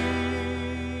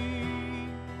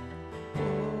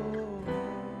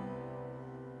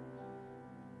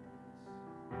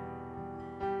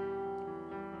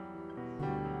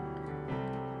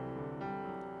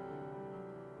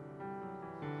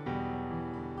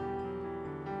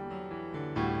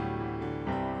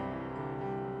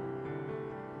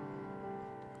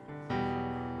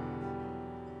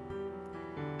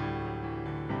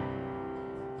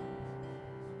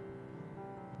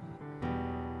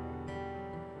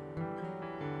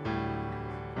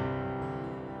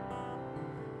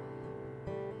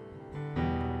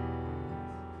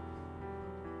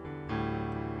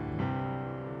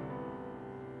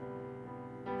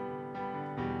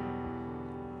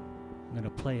 I'm going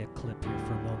to play a clip here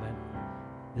for a moment.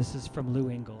 This is from Lou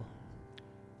Engle.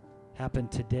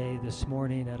 Happened today, this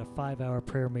morning, at a 5-hour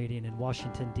prayer meeting in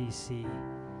Washington, D.C.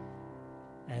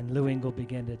 And Lou Engle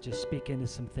began to just speak into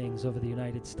some things over the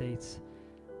United States.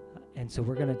 And so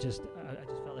we're going to just, I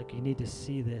just felt like you need to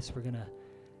see this. We're going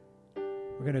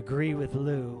to agree with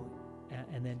Lou,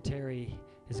 and then Terry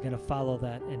is going to follow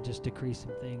that and just decree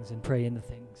some things and pray into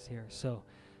things here. So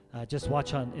just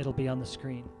watch on, it'll be on the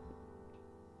screen.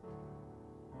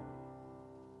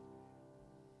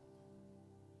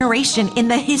 Generation in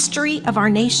the history of our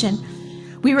nation.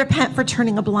 We repent for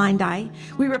turning a blind eye.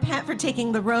 We repent for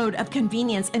taking the road of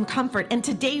convenience and comfort. And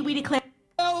today we declare,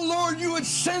 oh Lord, you would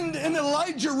send an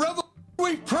Elijah revelation.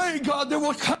 We pray, God, there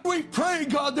will come. We pray,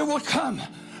 God, there will come.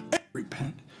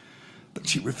 Repent, but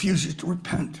she refuses to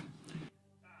repent.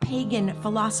 pagan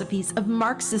philosophies, of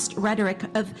Marxist rhetoric,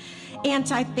 of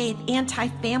anti-faith,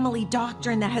 anti-family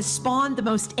doctrine that has spawned the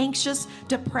most anxious,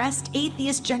 depressed,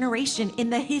 atheist generation in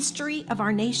the history of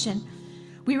our nation.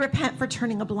 We repent for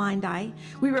turning a blind eye.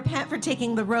 We repent for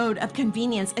taking the road of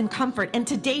convenience and comfort. And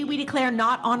today we declare,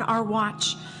 not on our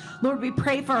watch. Lord, we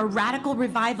pray for a radical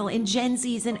revival in Gen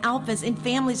Zs and Alphas in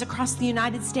families across the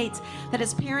United States, that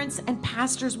as parents and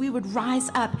pastors, we would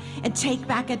rise up and take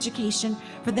back education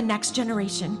for the next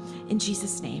generation. In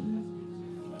Jesus' name.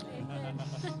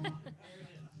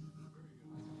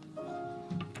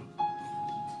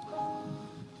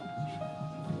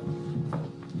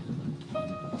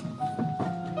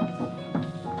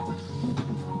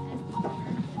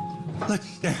 Let's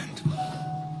stand.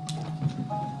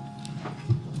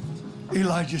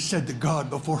 Elijah said to God,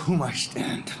 before whom I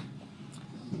stand.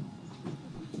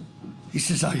 He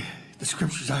says, the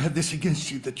scriptures, I have this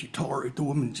against you, that you tolerate the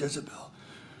woman Jezebel,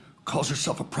 calls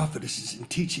herself a prophetess, in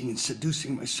teaching and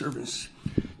seducing my servants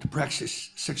to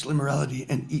practice sexual immorality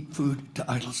and eat food to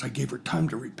idols. I gave her time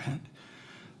to repent,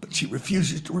 but she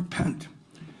refuses to repent.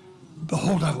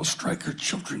 Behold, I will strike her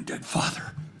children dead.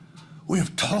 Father, we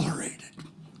have tolerated.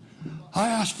 I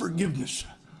ask forgiveness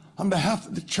on behalf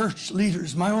of the church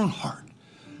leaders, my own heart,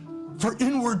 for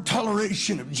inward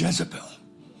toleration of Jezebel.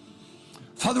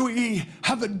 Father, we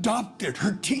have adopted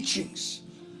her teachings,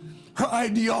 her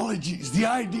ideologies, the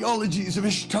ideologies of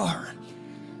Ishtar.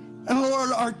 And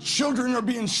Lord, our children are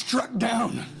being struck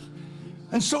down.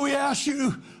 And so we ask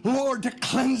you, Lord, to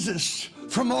cleanse us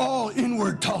from all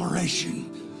inward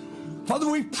toleration. Father,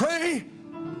 we pray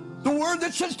the word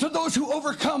that says, to those who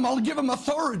overcome, I'll give them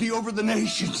authority over the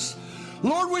nations.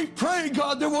 Lord, we pray,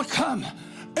 God, there will come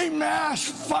a mass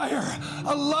fire,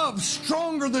 a love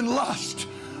stronger than lust,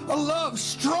 a love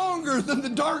stronger than the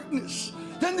darkness,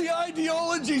 than the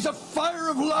ideologies, a fire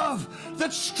of love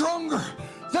that's stronger.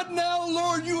 That now,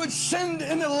 Lord, you would send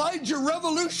an Elijah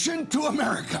revolution to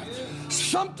America.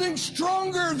 Something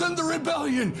stronger than the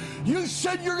rebellion. You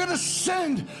said you're going to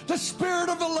send the spirit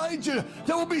of Elijah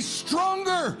that will be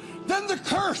stronger than the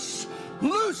curse.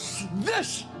 Loose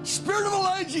this spirit of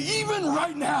Elijah even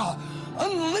right now.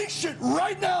 Unleash it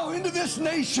right now into this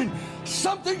nation.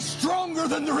 Something stronger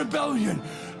than the rebellion.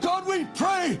 God, we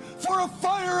pray for a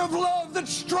fire of love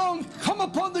that's strong. Come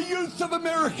upon the youth of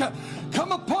America.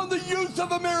 Come upon the youth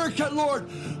of America, Lord.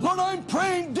 Lord, I'm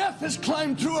praying death has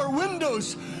climbed through our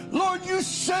windows. Lord, you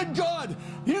said, God,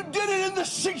 you did it in the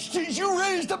 60s. You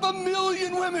raised up 1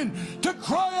 million women to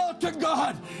cry out to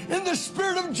God in the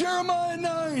spirit of Jeremiah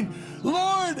 9.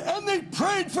 Lord, and they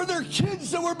prayed for their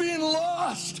kids that were being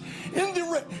lost. In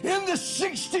the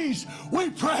 60s, we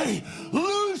pray,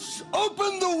 loose,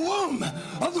 open the womb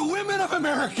of the women of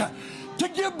America to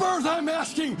give birth. I'm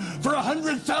asking for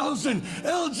 100,000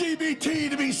 LGBT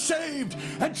to be saved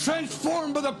and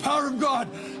transformed by the power of God.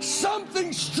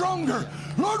 Something stronger.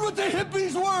 Lord, what the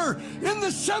hippies were in the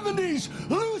 70s,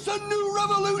 loose a new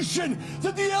revolution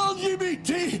that the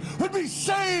LGBT would be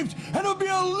saved and it would be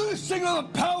a loosing of a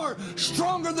power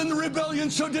stronger than the rebellion.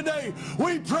 So today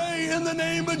we pray in the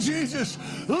name of Jesus,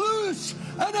 loose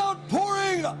an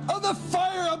outpouring of the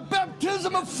fire, a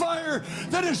baptism of fire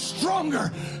that is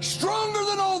stronger, stronger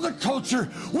than all the culture.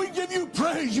 We give you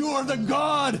praise. You are the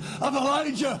God of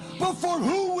Elijah, before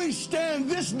whom we stand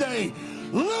this day.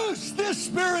 Loose this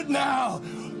spirit now.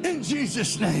 In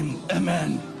Jesus' name,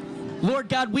 amen. Lord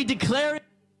God, we declare it.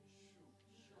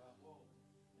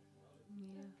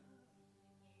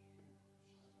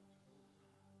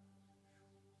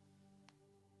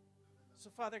 So,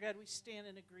 Father God, we stand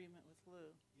in agreement with Lou.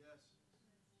 Yes.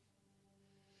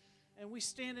 And we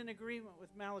stand in agreement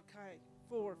with Malachi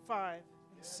 4, 5,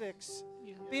 and 6.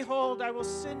 Behold, I will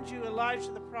send you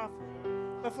Elijah the prophet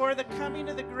before the coming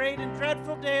of the great and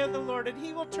dreadful day of the Lord, and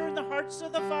he will turn the hearts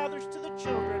of the fathers to the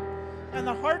children, and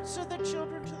the hearts of the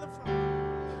children to the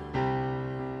fathers.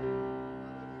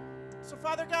 So,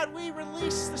 Father God, we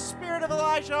release the spirit of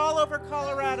Elijah all over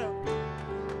Colorado,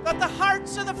 that the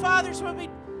hearts of the fathers will be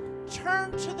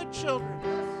turned to the children,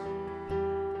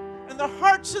 and the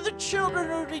hearts of the children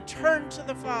will be turned to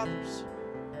the fathers.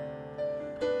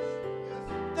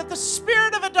 That the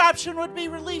spirit of adoption would be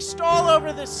released all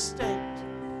over this state.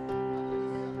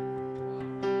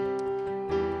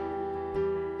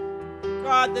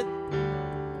 God, that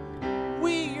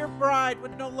we, your bride,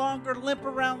 would no longer limp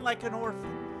around like an orphan,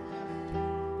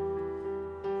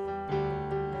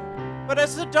 but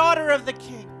as the daughter of the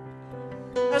King,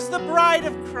 as the bride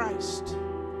of Christ.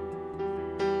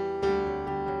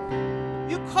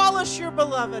 You call us your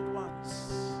beloved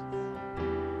ones.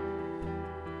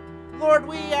 Lord,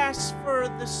 we ask for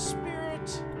the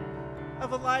spirit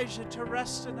of Elijah to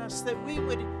rest in us, that we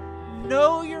would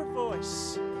know your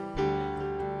voice,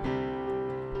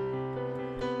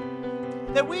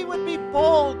 that we would be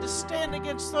bold to stand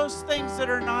against those things that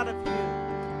are not of you.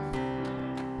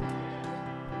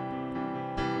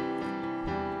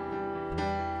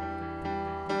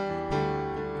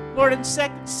 Lord, in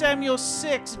 2 Samuel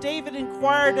 6, David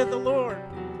inquired of the Lord.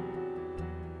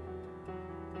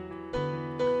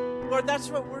 Lord, that's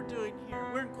what we're doing here.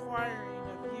 We're inquiring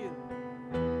of you,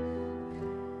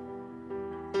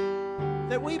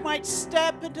 that we might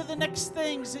step into the next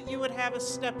things that you would have us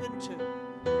step into,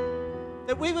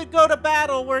 that we would go to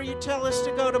battle where you tell us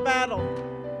to go to battle,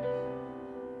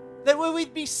 that we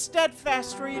would be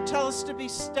steadfast where you tell us to be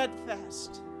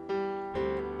steadfast.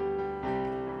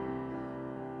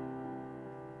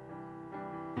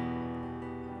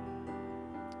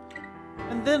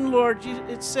 And then, Lord,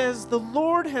 it says, the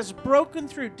Lord has broken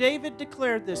through. David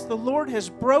declared this. The Lord has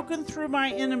broken through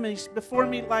my enemies before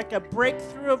me like a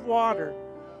breakthrough of water.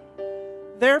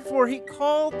 Therefore, he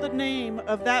called the name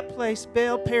of that place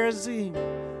Baal Perazim,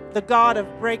 the God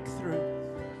of breakthrough.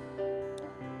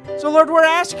 So, Lord, we're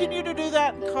asking you to do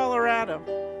that in Colorado.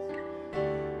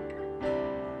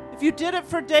 If you did it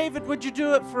for David, would you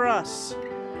do it for us?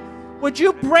 Would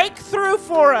you break through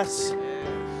for us?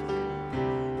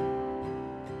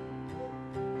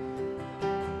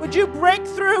 Would you break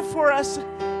through for us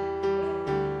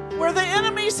where the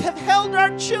enemies have held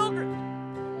our children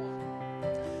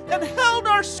and held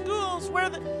our schools,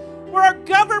 where our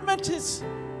government is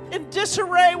in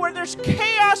disarray, where there's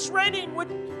chaos reigning?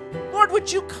 Lord,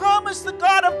 would you come as the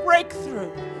God of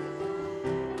breakthrough?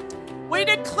 We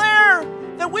declare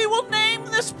that we will name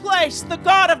this place the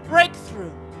God of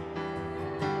breakthrough.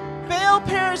 Baal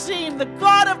Perazim, the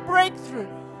God of breakthrough.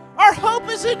 Our hope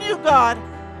is in you, God.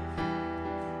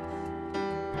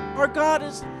 Our God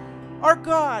is our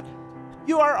God.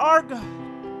 You are our God.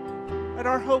 And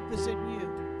our hope is in you.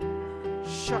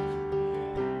 Shaka.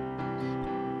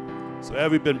 So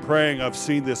as we've been praying, I've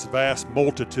seen this vast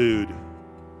multitude,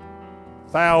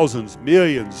 thousands,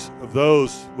 millions of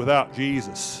those without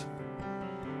Jesus.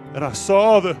 And I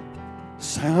saw the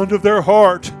sound of their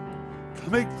heart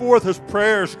coming forth as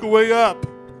prayers going up,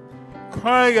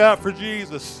 crying out for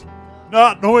Jesus,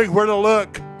 not knowing where to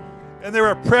look. And they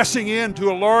were pressing into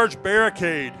a large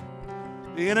barricade.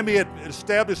 The enemy had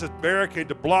established this barricade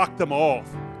to block them off,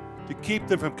 to keep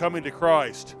them from coming to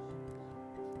Christ.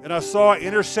 And I saw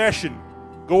intercession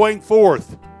going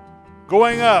forth,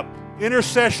 going up,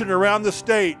 intercession around the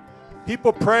state,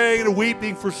 people praying and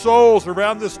weeping for souls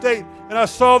around the state. And I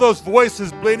saw those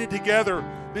voices blending together,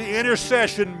 the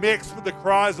intercession mixed with the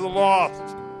cries of the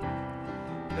lost.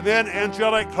 And then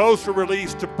angelic hosts were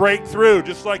released to break through,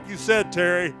 just like you said,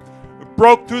 Terry.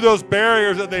 Broke through those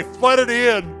barriers and they flooded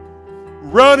in,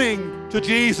 running to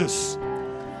Jesus.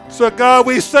 So God,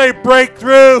 we say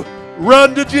breakthrough,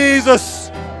 run to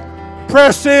Jesus.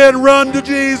 Press in, run to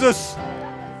Jesus.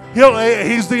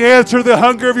 He's the answer to the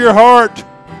hunger of your heart.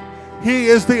 He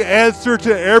is the answer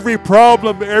to every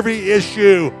problem, every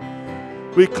issue.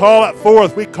 We call it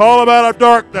forth. We call him out of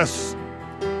darkness.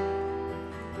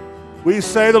 We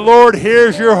say the Lord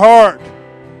hears your heart.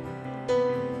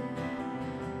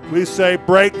 We say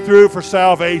breakthrough for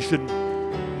salvation.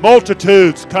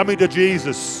 Multitudes coming to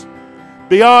Jesus.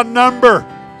 Beyond number.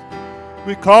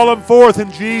 We call them forth in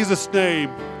Jesus' name.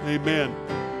 Amen.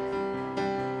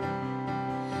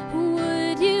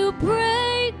 Would you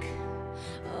break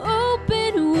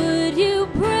open? Would you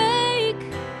break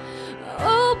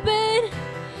open?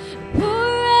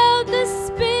 Pour out the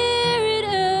spirit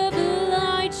of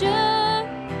Elijah.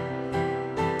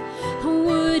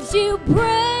 Would you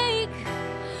break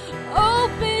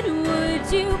open?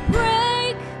 Would you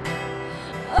break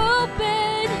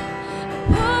open?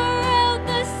 Pour out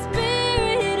the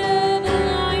spirit of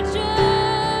Elijah.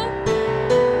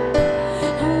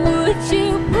 Would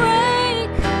you break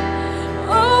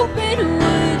open?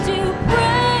 Would you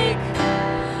break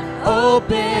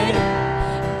open?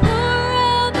 Pour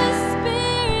out the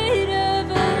spirit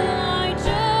of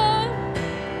Elijah.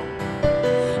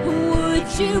 Would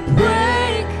you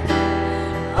break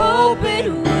open?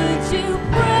 Would you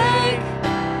break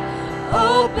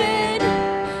open?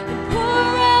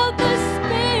 Pour out the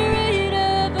spirit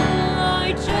of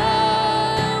Elijah.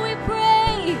 We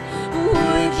pray.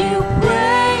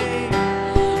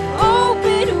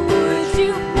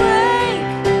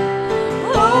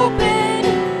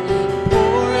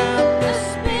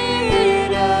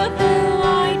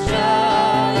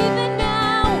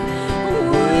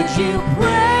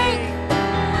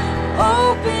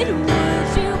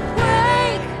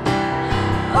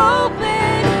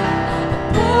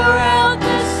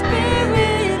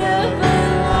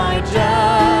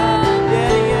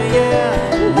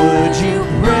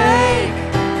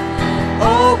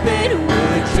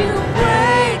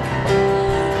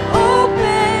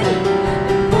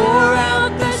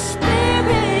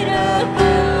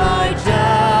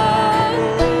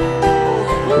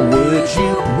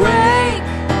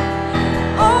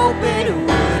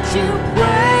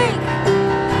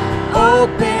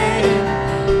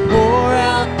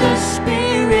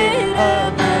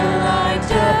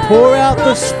 out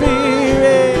the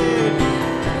Spirit.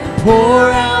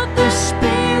 Pour out the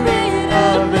Spirit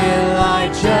of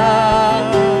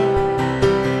Elijah.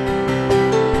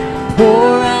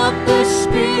 Pour out the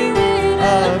Spirit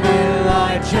of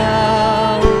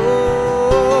Elijah.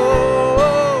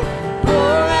 Oh,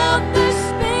 Pour out the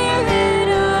Spirit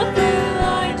of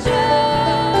Elijah.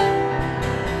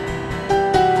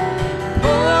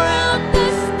 Pour out the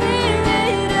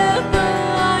Spirit of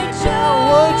Elijah.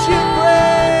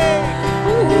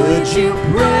 would you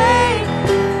break?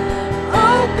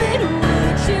 Open,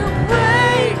 would you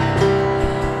break?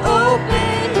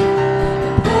 Open,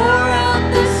 pour out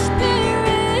the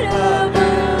Spirit of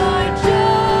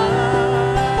Elijah.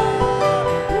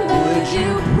 Would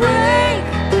you break?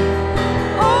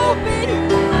 Open,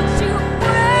 would you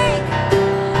break?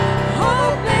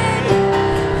 Open,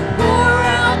 pour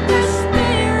out the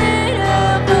Spirit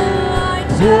of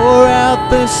Elijah. Pour out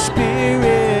the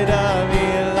Spirit of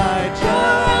Elijah.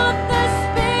 Pour out the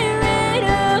Spirit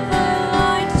of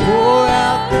Elijah. Pour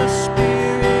out the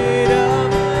Spirit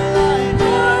of Elijah.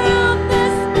 Pour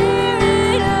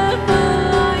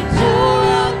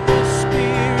out the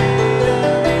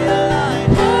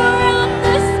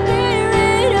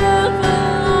Spirit of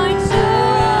Elijah.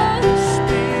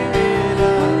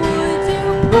 Would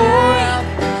you Pour break? out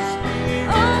the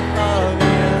Spirit of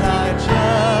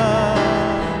Elijah.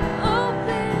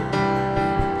 Open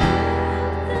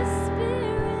the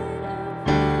Spirit of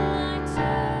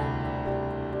Elijah.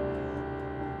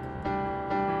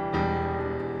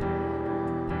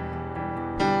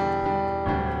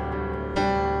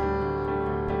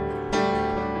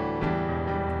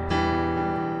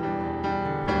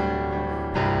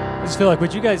 I just feel like,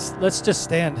 would you guys, let's just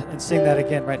stand and sing that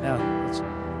again right now.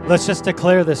 Let's just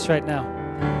declare this right now.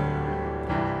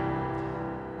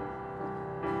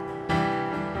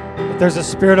 That there's a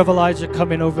spirit of Elijah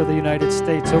coming over the United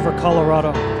States, over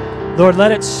Colorado. Lord,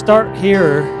 let it start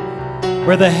here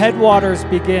where the headwaters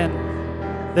begin.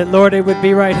 That, Lord, it would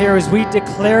be right here as we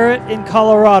declare it in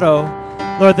Colorado,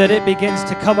 Lord, that it begins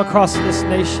to come across this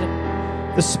nation.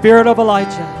 The spirit of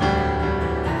Elijah.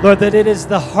 Lord, that it is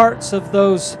the hearts of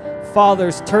those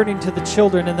fathers turning to the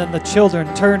children and then the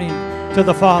children turning to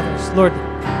the fathers. Lord,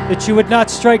 that you would not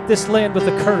strike this land with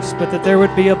a curse, but that there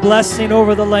would be a blessing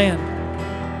over the land.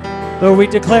 Lord, we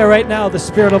declare right now the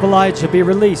spirit of Elijah be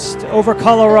released over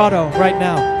Colorado right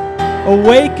now.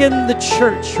 Awaken the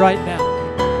church right now.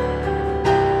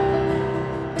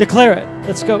 Declare it.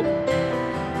 Let's go.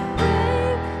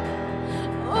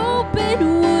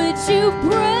 Open, would you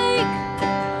break?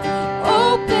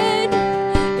 Open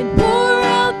and pour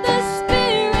out the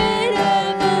Spirit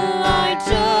of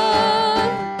Elijah.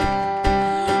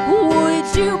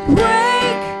 Would you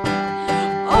break?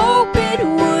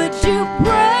 Open, would you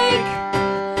break?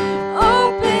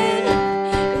 Open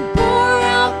and pour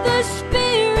out the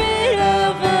Spirit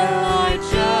of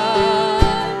Elijah.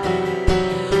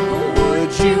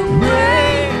 Would you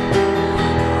break?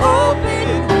 Open,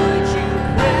 would you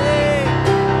break?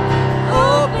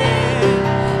 Open,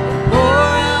 pour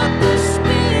out the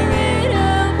Spirit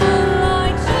of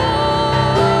Elijah.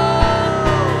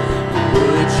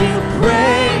 Would you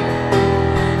break?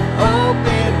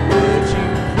 Open, would you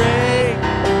break?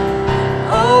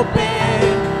 Open,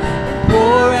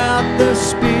 pour out the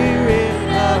Spirit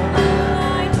of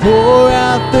Elijah. Pour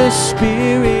out the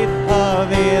Spirit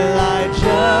of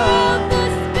Elijah.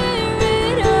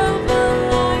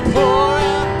 Pour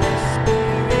out the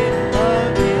Spirit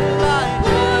of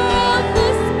Elijah.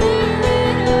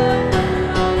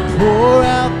 Pour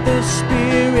out the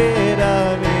Spirit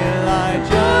of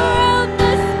Elijah.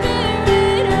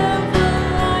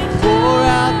 Pour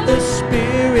out the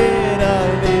Spirit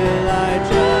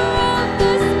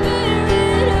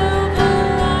of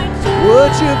Elijah.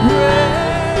 Would you break?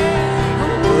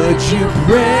 Would you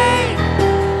break?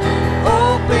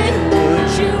 Open,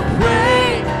 would you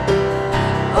break?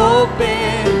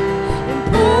 Open and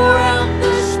pour out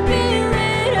the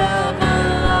Spirit of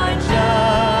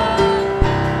Elijah.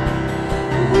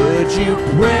 Would you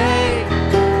break?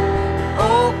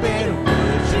 Open,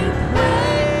 would you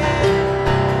break?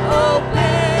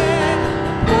 Open,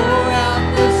 pour out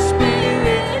the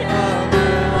Spirit of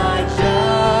Elijah.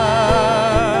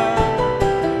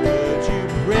 Would you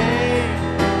break?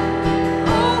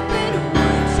 Open,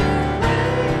 would you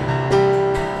break?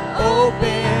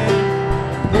 Open,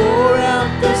 pour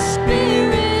out the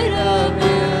Spirit of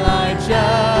Elijah.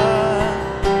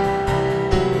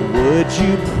 Would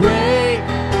you break?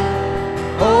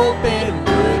 Open,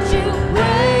 would you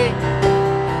break?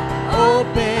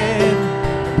 Open,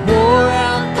 pour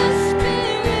out the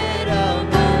Spirit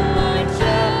of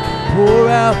Elijah. Pour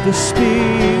out the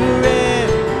Spirit,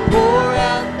 Pour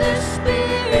out the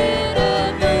Spirit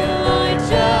of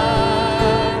Elijah.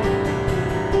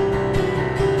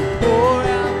 Pour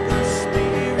out the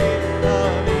Spirit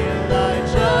of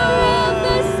Elijah. Pour out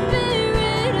the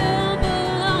Spirit of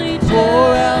Elijah.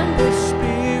 Pour out the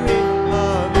Spirit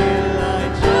of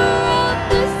Elijah.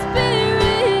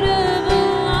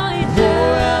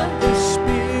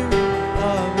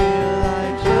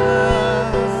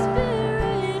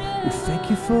 We thank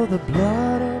you for the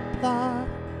blood applied.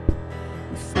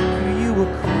 We thank you, you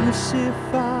were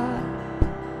crucified.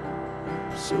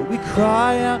 So we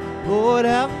cry out, Lord,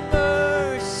 have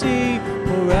mercy.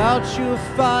 Pour out your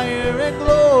fire and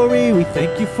glory. We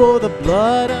thank you for the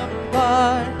blood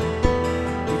applied.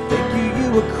 We thank you,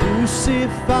 you were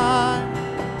crucified.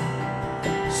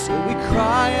 So we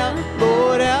cry out,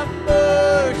 Lord, have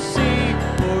mercy.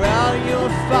 Pour out your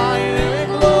fire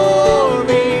and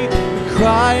glory. We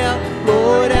cry out,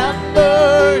 Lord, have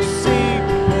mercy.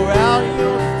 Pour out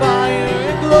your fire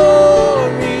and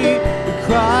glory. We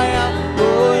cry out,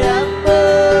 Lord, have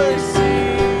mercy.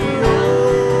 Oh,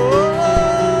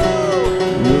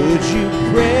 would you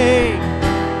pray?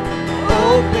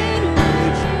 Open,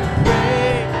 would you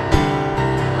pray?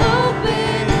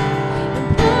 Open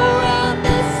and pour out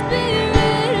the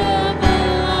Spirit of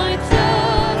Elijah.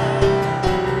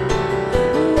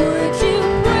 Would you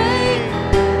pray?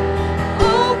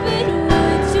 Open,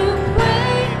 would you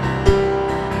pray?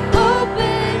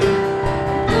 Open,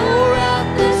 pour out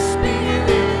the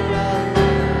Spirit of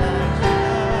Elijah.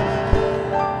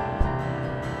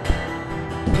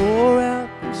 Pour out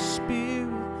the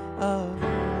Spirit of Pour out the Spirit of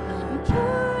Elijah.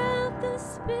 Pour out the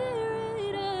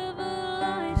Spirit of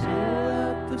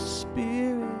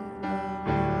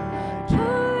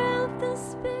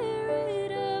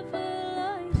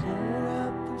Elijah. Pour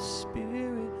out the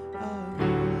Spirit of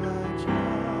Elijah. Pour out the Spirit of Elijah.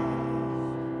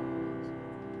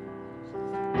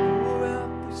 Pour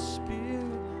out the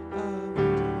Spirit of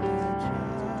Elijah.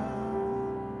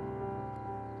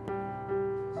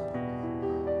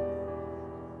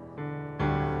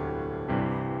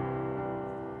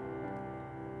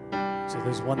 So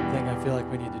there's one thing I feel like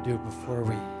we need to do before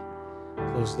we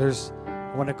close.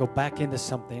 I want to go back into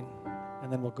something, and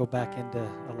then we'll go back into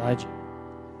Elijah.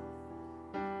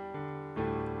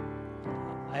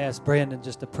 I asked Brandon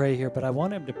just to pray here, but I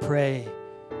want him to pray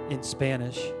in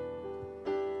Spanish.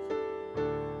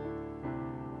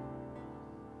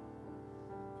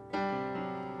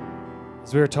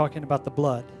 As we were talking about the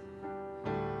blood,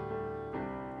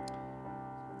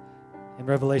 in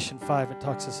Revelation 5, it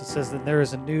says that there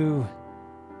is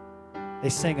they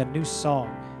sang a new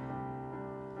song,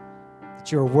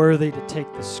 that you are worthy to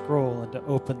take the scroll and to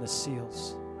open the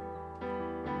seals.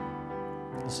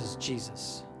 This is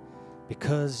Jesus.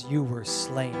 Because you were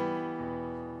slain,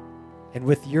 and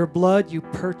with your blood you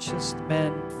purchased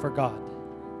men for God.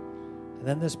 And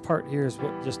then this part here is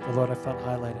what just the Lord I felt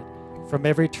highlighted. From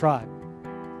every tribe,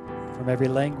 from every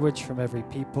language, from every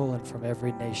people, and from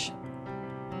every nation.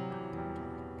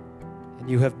 And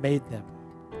you have made them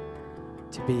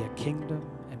to be a kingdom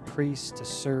and priests to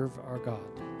serve our God.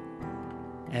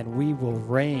 And we will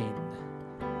reign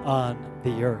on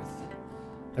the earth.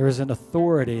 There is an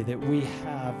authority that we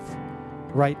have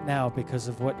right now because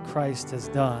of what Christ has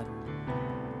done.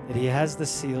 That he has the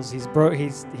seals. He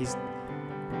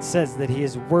says that he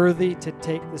is worthy to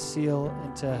take the seal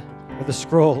or the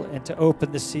scroll and to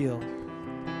open the seal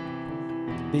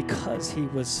because he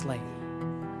was slain.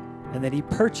 And that he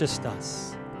purchased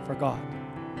us for God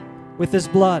with his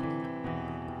blood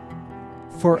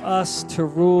for us to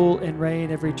rule and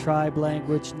reign every tribe,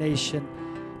 language, nation,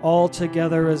 all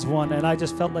together as one. And I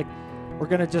just felt like we're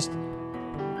going to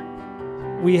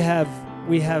we have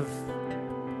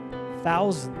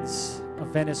thousands of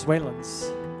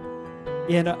Venezuelans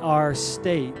in our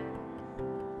state,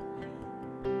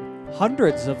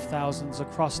 hundreds of thousands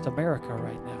across America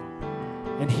right now.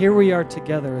 And here we are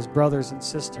together as brothers and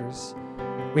sisters.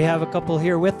 We have a couple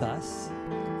here with us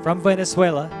from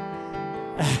Venezuela,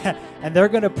 and they're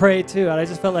going to pray too. And I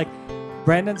just felt like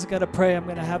Brandon's going to pray. I'm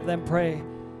going to have them pray,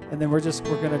 and then we'll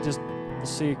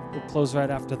see. We'll close right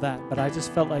after that. But I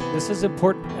just felt like this is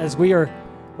important as we're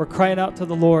crying out to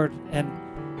the Lord, and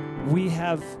we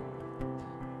have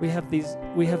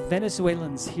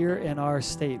Venezuelans here in our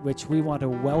state, which we want to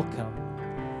welcome.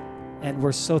 And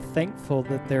we're so thankful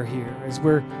that they're here. As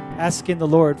we're asking the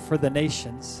Lord for the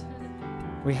nations,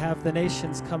 we have the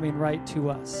nations coming right to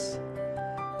us.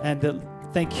 And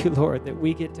thank you, Lord, that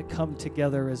we get to come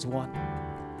together as one.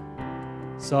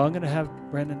 So I'm going to have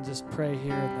Brendan just pray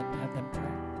here and then have them pray.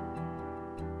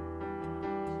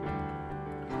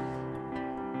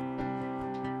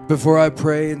 Before I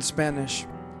pray in Spanish,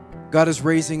 God is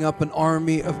raising up an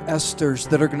army of Esthers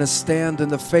that are going to stand in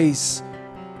the face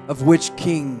of which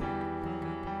king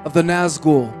of the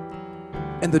Nazgul,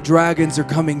 and the dragons are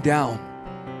coming down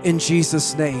in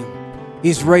Jesus' name.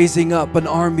 He's raising up an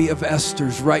army of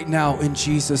Esthers right now in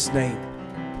Jesus' name.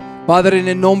 Padre, en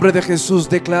el nombre de Jesús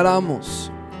declaramos,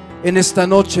 en esta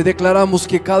noche declaramos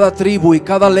que cada tribu y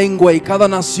cada lengua y cada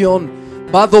nación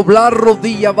va a doblar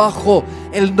rodilla bajo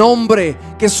el nombre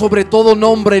que sobre todo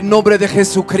nombre, el nombre de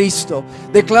Jesucristo.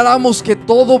 Declaramos que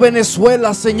todo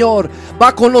Venezuela, Señor, va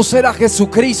a conocer a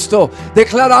Jesucristo.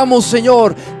 Declaramos,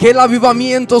 Señor, que el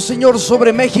avivamiento, Señor,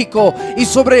 sobre México y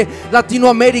sobre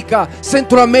Latinoamérica,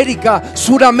 Centroamérica,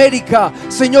 Suramérica,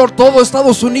 Señor, todo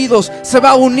Estados Unidos se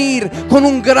va a unir con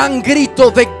un gran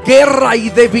grito de guerra y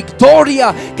de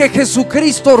victoria, que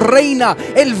Jesucristo reina,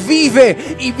 Él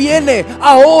vive y viene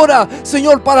ahora,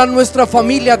 Señor, para nuestra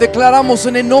familia. Declaramos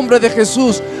en el nombre de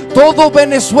Jesús, todo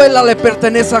Venezuela le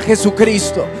pertenece a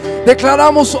Jesucristo.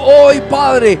 Declaramos hoy,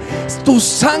 Padre, tu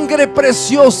sangre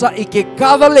preciosa, y que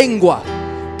cada lengua,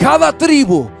 cada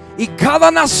tribu y cada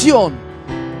nación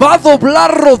va a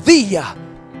doblar rodilla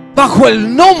bajo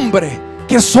el nombre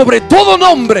que sobre todo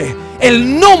nombre,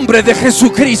 el nombre de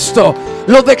Jesucristo.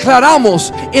 Lo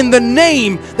declaramos in the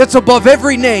name that's above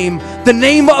every name, the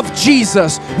name of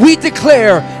Jesus. We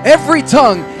declare every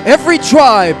tongue, every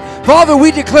tribe, Father,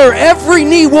 we declare every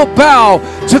knee will bow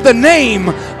to the name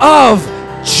of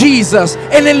Jesus.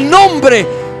 En el nombre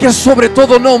que es sobre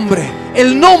todo nombre,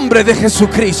 el nombre de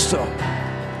Jesucristo.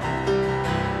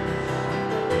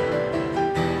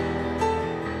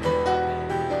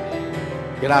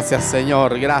 Gracias,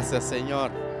 Señor, gracias,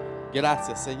 Señor.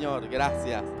 Gracias, Señor,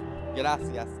 gracias.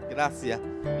 Gracias, gracias,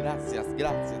 gracias,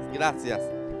 gracias, gracias.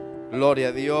 Gloria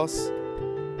a Dios,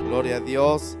 gloria a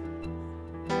Dios,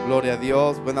 gloria a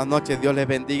Dios. Buenas noches, Dios les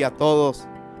bendiga a todos.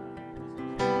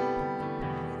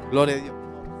 Gloria a Dios.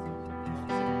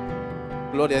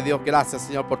 Gloria a Dios, gracias,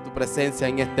 Señor, por tu presencia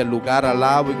en este lugar.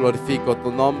 Alabo y glorifico tu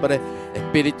nombre.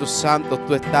 Espíritu Santo,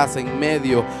 tú estás en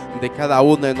medio de cada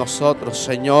uno de nosotros,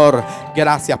 Señor.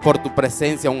 Gracias por tu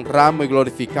presencia. Honramos y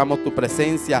glorificamos tu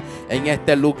presencia en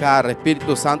este lugar.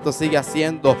 Espíritu Santo, sigue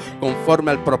haciendo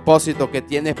conforme al propósito que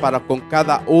tienes para con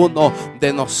cada uno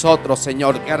de nosotros,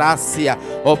 Señor. Gracias,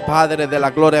 oh Padre de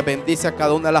la gloria. Bendice a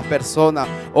cada una de las personas.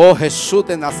 Oh Jesús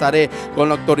de Nazaret, con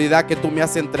la autoridad que tú me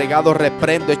has entregado,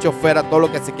 reprendo, echo fuera todo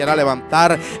lo que se quiera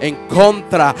levantar en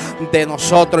contra de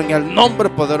nosotros, en el nombre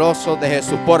poderoso de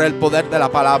Jesús, por el poder de la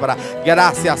palabra.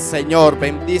 Gracias, Señor.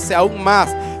 Bendice aún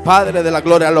más, Padre de la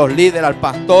gloria, a los líderes, al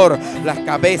pastor, las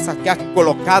cabezas que has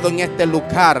colocado en este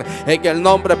lugar, en el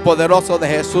nombre poderoso de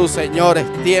Jesús, Señor.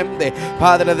 Extiende,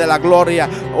 Padre de la gloria,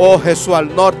 oh Jesús,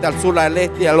 al norte, al sur, al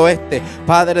este y al oeste.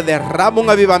 Padre, derrama un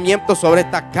avivamiento sobre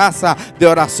esta casa de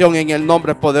oración en el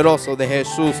nombre poderoso de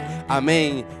Jesús.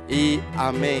 Amén y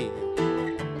amén.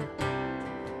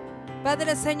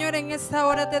 Padre, Señor, en esta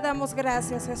hora te damos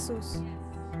gracias, Jesús.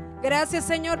 Gracias,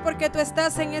 Señor, porque tú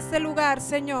estás en este lugar,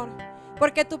 Señor.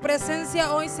 Porque tu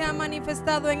presencia hoy se ha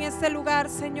manifestado en este lugar,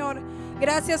 Señor.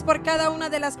 Gracias por cada una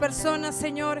de las personas,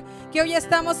 Señor, que hoy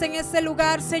estamos en este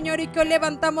lugar, Señor, y que hoy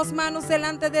levantamos manos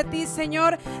delante de ti,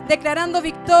 Señor, declarando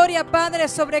victoria, Padre,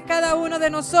 sobre cada uno de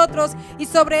nosotros y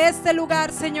sobre este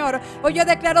lugar, Señor. Hoy yo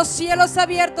declaro cielos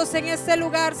abiertos en este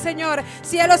lugar, Señor.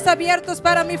 Cielos abiertos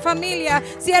para mi familia,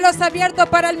 cielos abiertos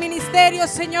para el ministerio,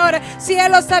 Señor.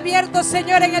 Cielos abiertos,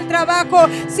 Señor, en el trabajo.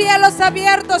 Cielos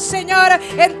abiertos, Señor,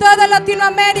 en toda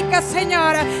Latinoamérica,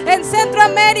 Señor. En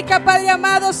Centroamérica, Padre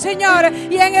amado, Señor.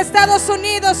 Y en Estados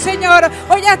Unidos, Señor.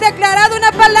 Hoy has declarado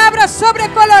una palabra sobre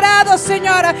Colorado,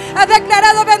 Señor. Has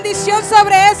declarado bendición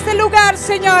sobre este lugar,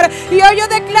 Señor. Y hoy yo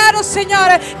declaro,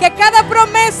 Señor, que cada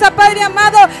promesa, Padre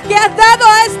amado, que has dado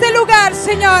a este lugar,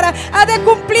 Señor, ha de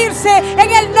cumplirse en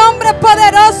el nombre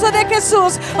poderoso de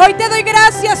Jesús. Hoy te doy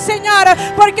gracias, Señor,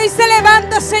 porque hoy se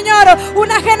levanta, Señor,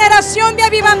 una generación de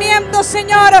avivamiento,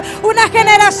 Señor. Una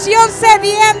generación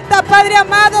sedienta, Padre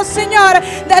amado, Señor,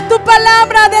 de tu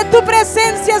palabra, de tu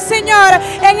presencia, Señor,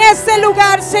 en este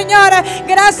lugar, Señor.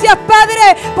 Gracias,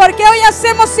 Padre, porque hoy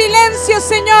hacemos silencio,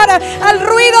 Señor, al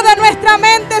ruido de nuestra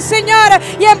mente, Señor,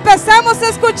 y empezamos a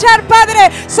escuchar, Padre,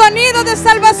 sonido de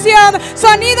salvación,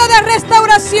 sonido de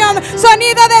restauración,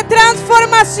 sonido de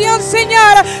transformación,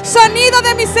 Señor, sonido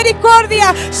de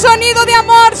misericordia, sonido de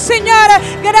amor, Señor.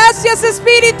 Gracias,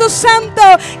 Espíritu Santo.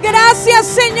 Gracias,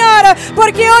 Señor,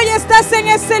 porque hoy estás en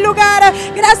este lugar.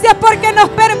 Gracias porque nos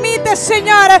permites,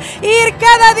 Señor, ir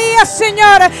cada día,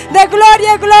 Señor, de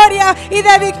gloria en gloria y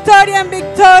de victoria en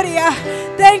victoria.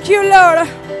 Thank you, Lord.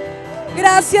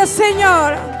 Gracias,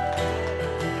 Señor.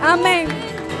 Amén.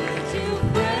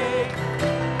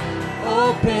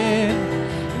 Open,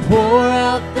 Pour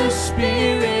out the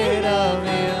spirit of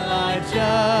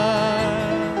Elijah.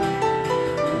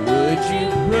 Would you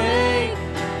break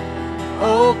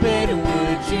open?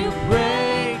 Would you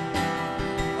break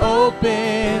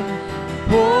open?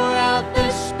 Pour out the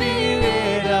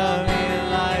spirit of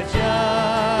Elijah.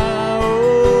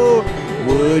 Oh,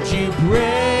 would you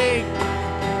break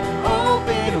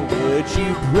open? Would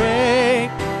you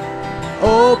break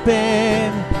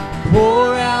open?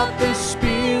 Pour out the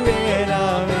spirit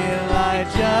of Elijah.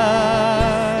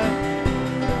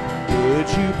 Would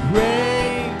you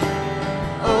break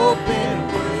open?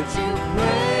 Would you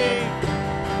break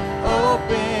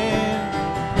open?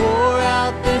 Pour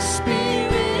out the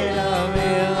spirit of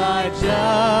Elijah.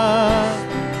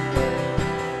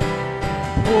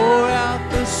 Pour out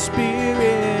the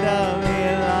spirit of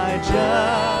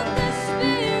Elijah.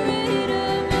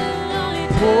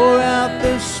 Pour out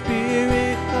the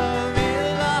spirit of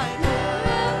Elijah.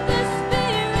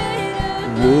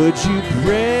 Would you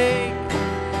break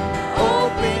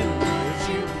open? Would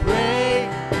you break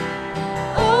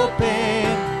open?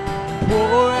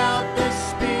 Pour out the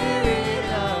spirit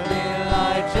of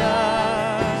Elijah.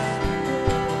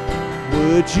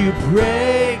 Would you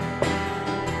break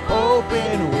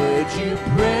open? Would you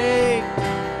break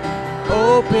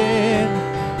open?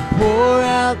 Pour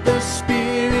out the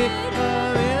spirit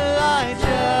of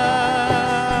Elijah.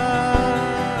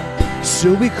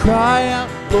 So we cry out,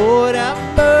 Lord, have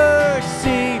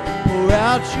mercy. Pour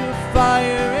out your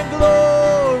fire and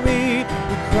glory.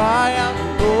 We cry out,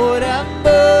 Lord, have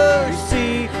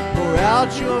mercy. Pour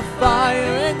out your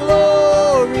fire and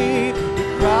glory. We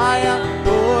cry out,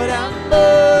 Lord, have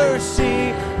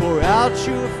mercy. Pour out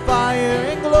your fire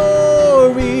and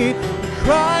glory. We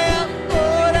cry out,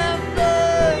 Lord, have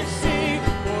mercy.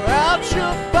 Pour out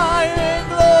your fire and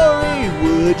glory.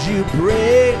 Would you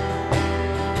break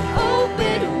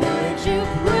open? Would you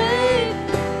break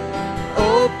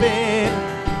open?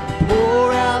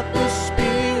 Pour out the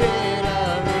spirit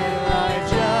of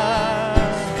Elijah.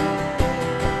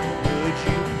 Would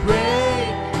you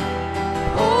break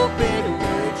open?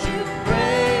 Would you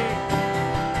break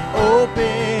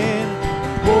open?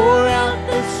 Pour out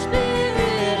the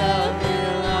spirit of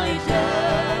Elijah.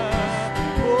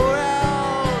 Pour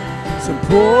out, so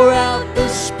pour out the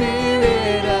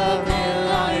spirit of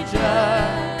Elijah.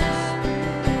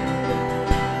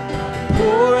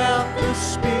 Pour out the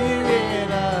spirit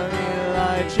of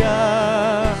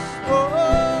Elijah.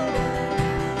 Oh,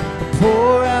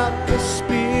 pour out the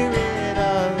spirit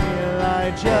of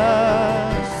Elijah.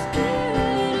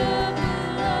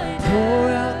 Pour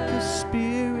out the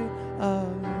spirit of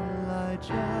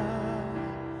Elijah.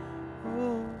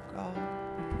 Oh God,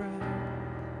 we pray.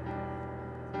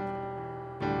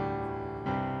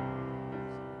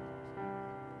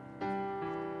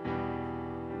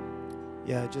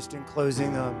 Yeah, just in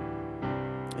closing, I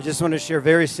just want to share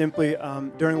very simply,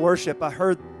 during worship, I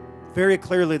heard very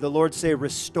clearly the Lord say,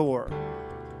 restore.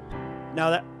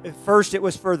 Now, that at first it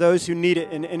was for those who need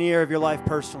it in any area of your life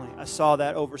personally. I saw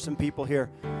that over some people here.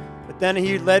 But then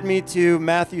he led me to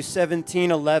Matthew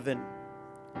 17:11.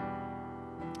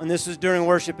 And this was during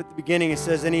worship at the beginning. It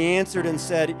says, and he answered and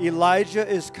said, Elijah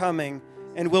is coming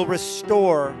and will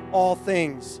restore all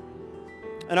things.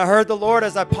 And I heard the Lord,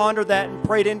 as I pondered that and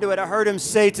prayed into it, I heard him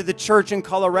say to the church in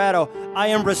Colorado, I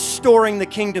am restoring the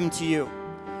kingdom to you.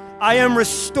 I am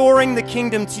restoring the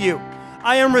kingdom to you.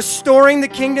 I am restoring the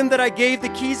kingdom that I gave the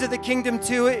keys of the kingdom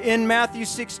to in Matthew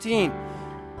 16.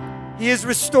 He is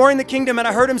restoring the kingdom, and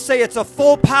I heard him say, it's a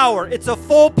full power, it's a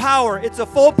full power, it's a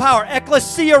full power.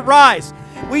 Ecclesia, rise.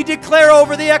 We declare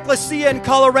over the ecclesia in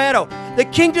Colorado, the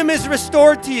kingdom is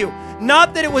restored to you.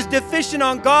 Not that it was deficient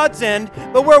on God's end,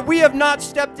 but where we have not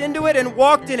stepped into it and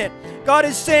walked in it. God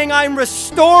is saying, I'm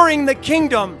restoring the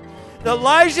kingdom.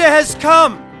 Elijah has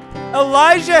come.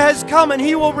 Elijah has come, and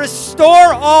he will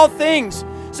restore all things.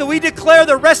 So we declare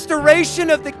the restoration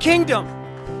of the kingdom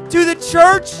to the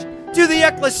church, to the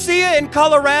ecclesia in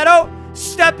Colorado.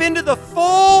 Step into the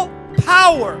full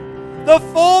power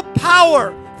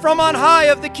from on high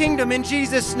of the kingdom in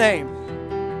Jesus' name.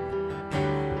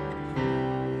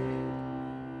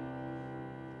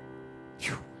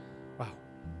 Wow.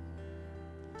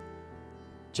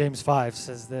 James 5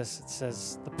 says this. It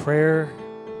says, the prayer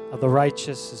of the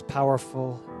righteous is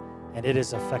powerful and it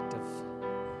is effective.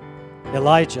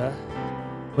 Elijah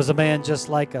was a man just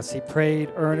like us. He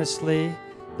prayed earnestly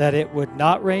that it would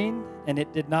not rain, and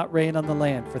it did not rain on the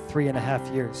land for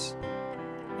 3.5 years.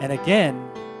 And again,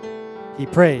 he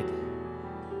prayed,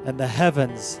 and the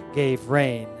heavens gave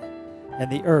rain,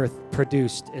 and the earth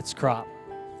produced its crop.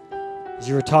 As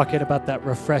you were talking about that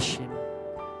refreshing,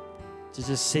 to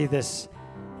just see this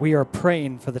we are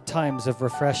praying for the times of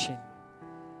refreshing.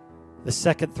 The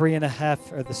second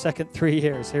 3.5, or the second 3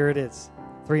 years, here it is,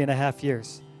 3.5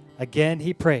 years. Again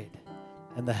he prayed,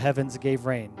 and the heavens gave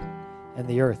rain, and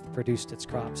the earth produced its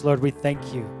crops. Lord, we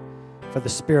thank you for the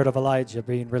spirit of Elijah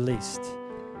being released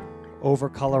over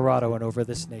Colorado and over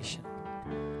this nation.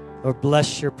 Lord,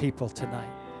 bless your people tonight.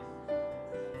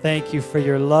 Thank you for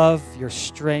your love, your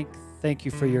strength. Thank you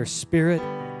for your spirit.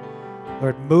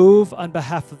 Lord, move on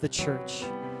behalf of the church.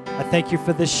 I thank you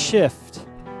for the shift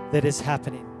that is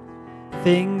happening.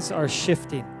 Things are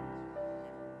shifting.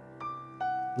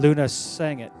 Luna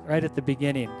sang it right at the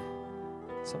beginning.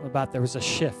 Something about there was a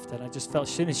shift. And I just felt,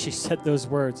 as soon as she said those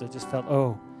words, I just felt,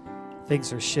 oh,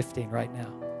 things are shifting right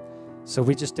now. So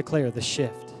we just declare the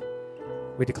shift.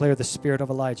 We declare the spirit of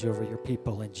Elijah over your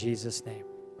people in Jesus' name.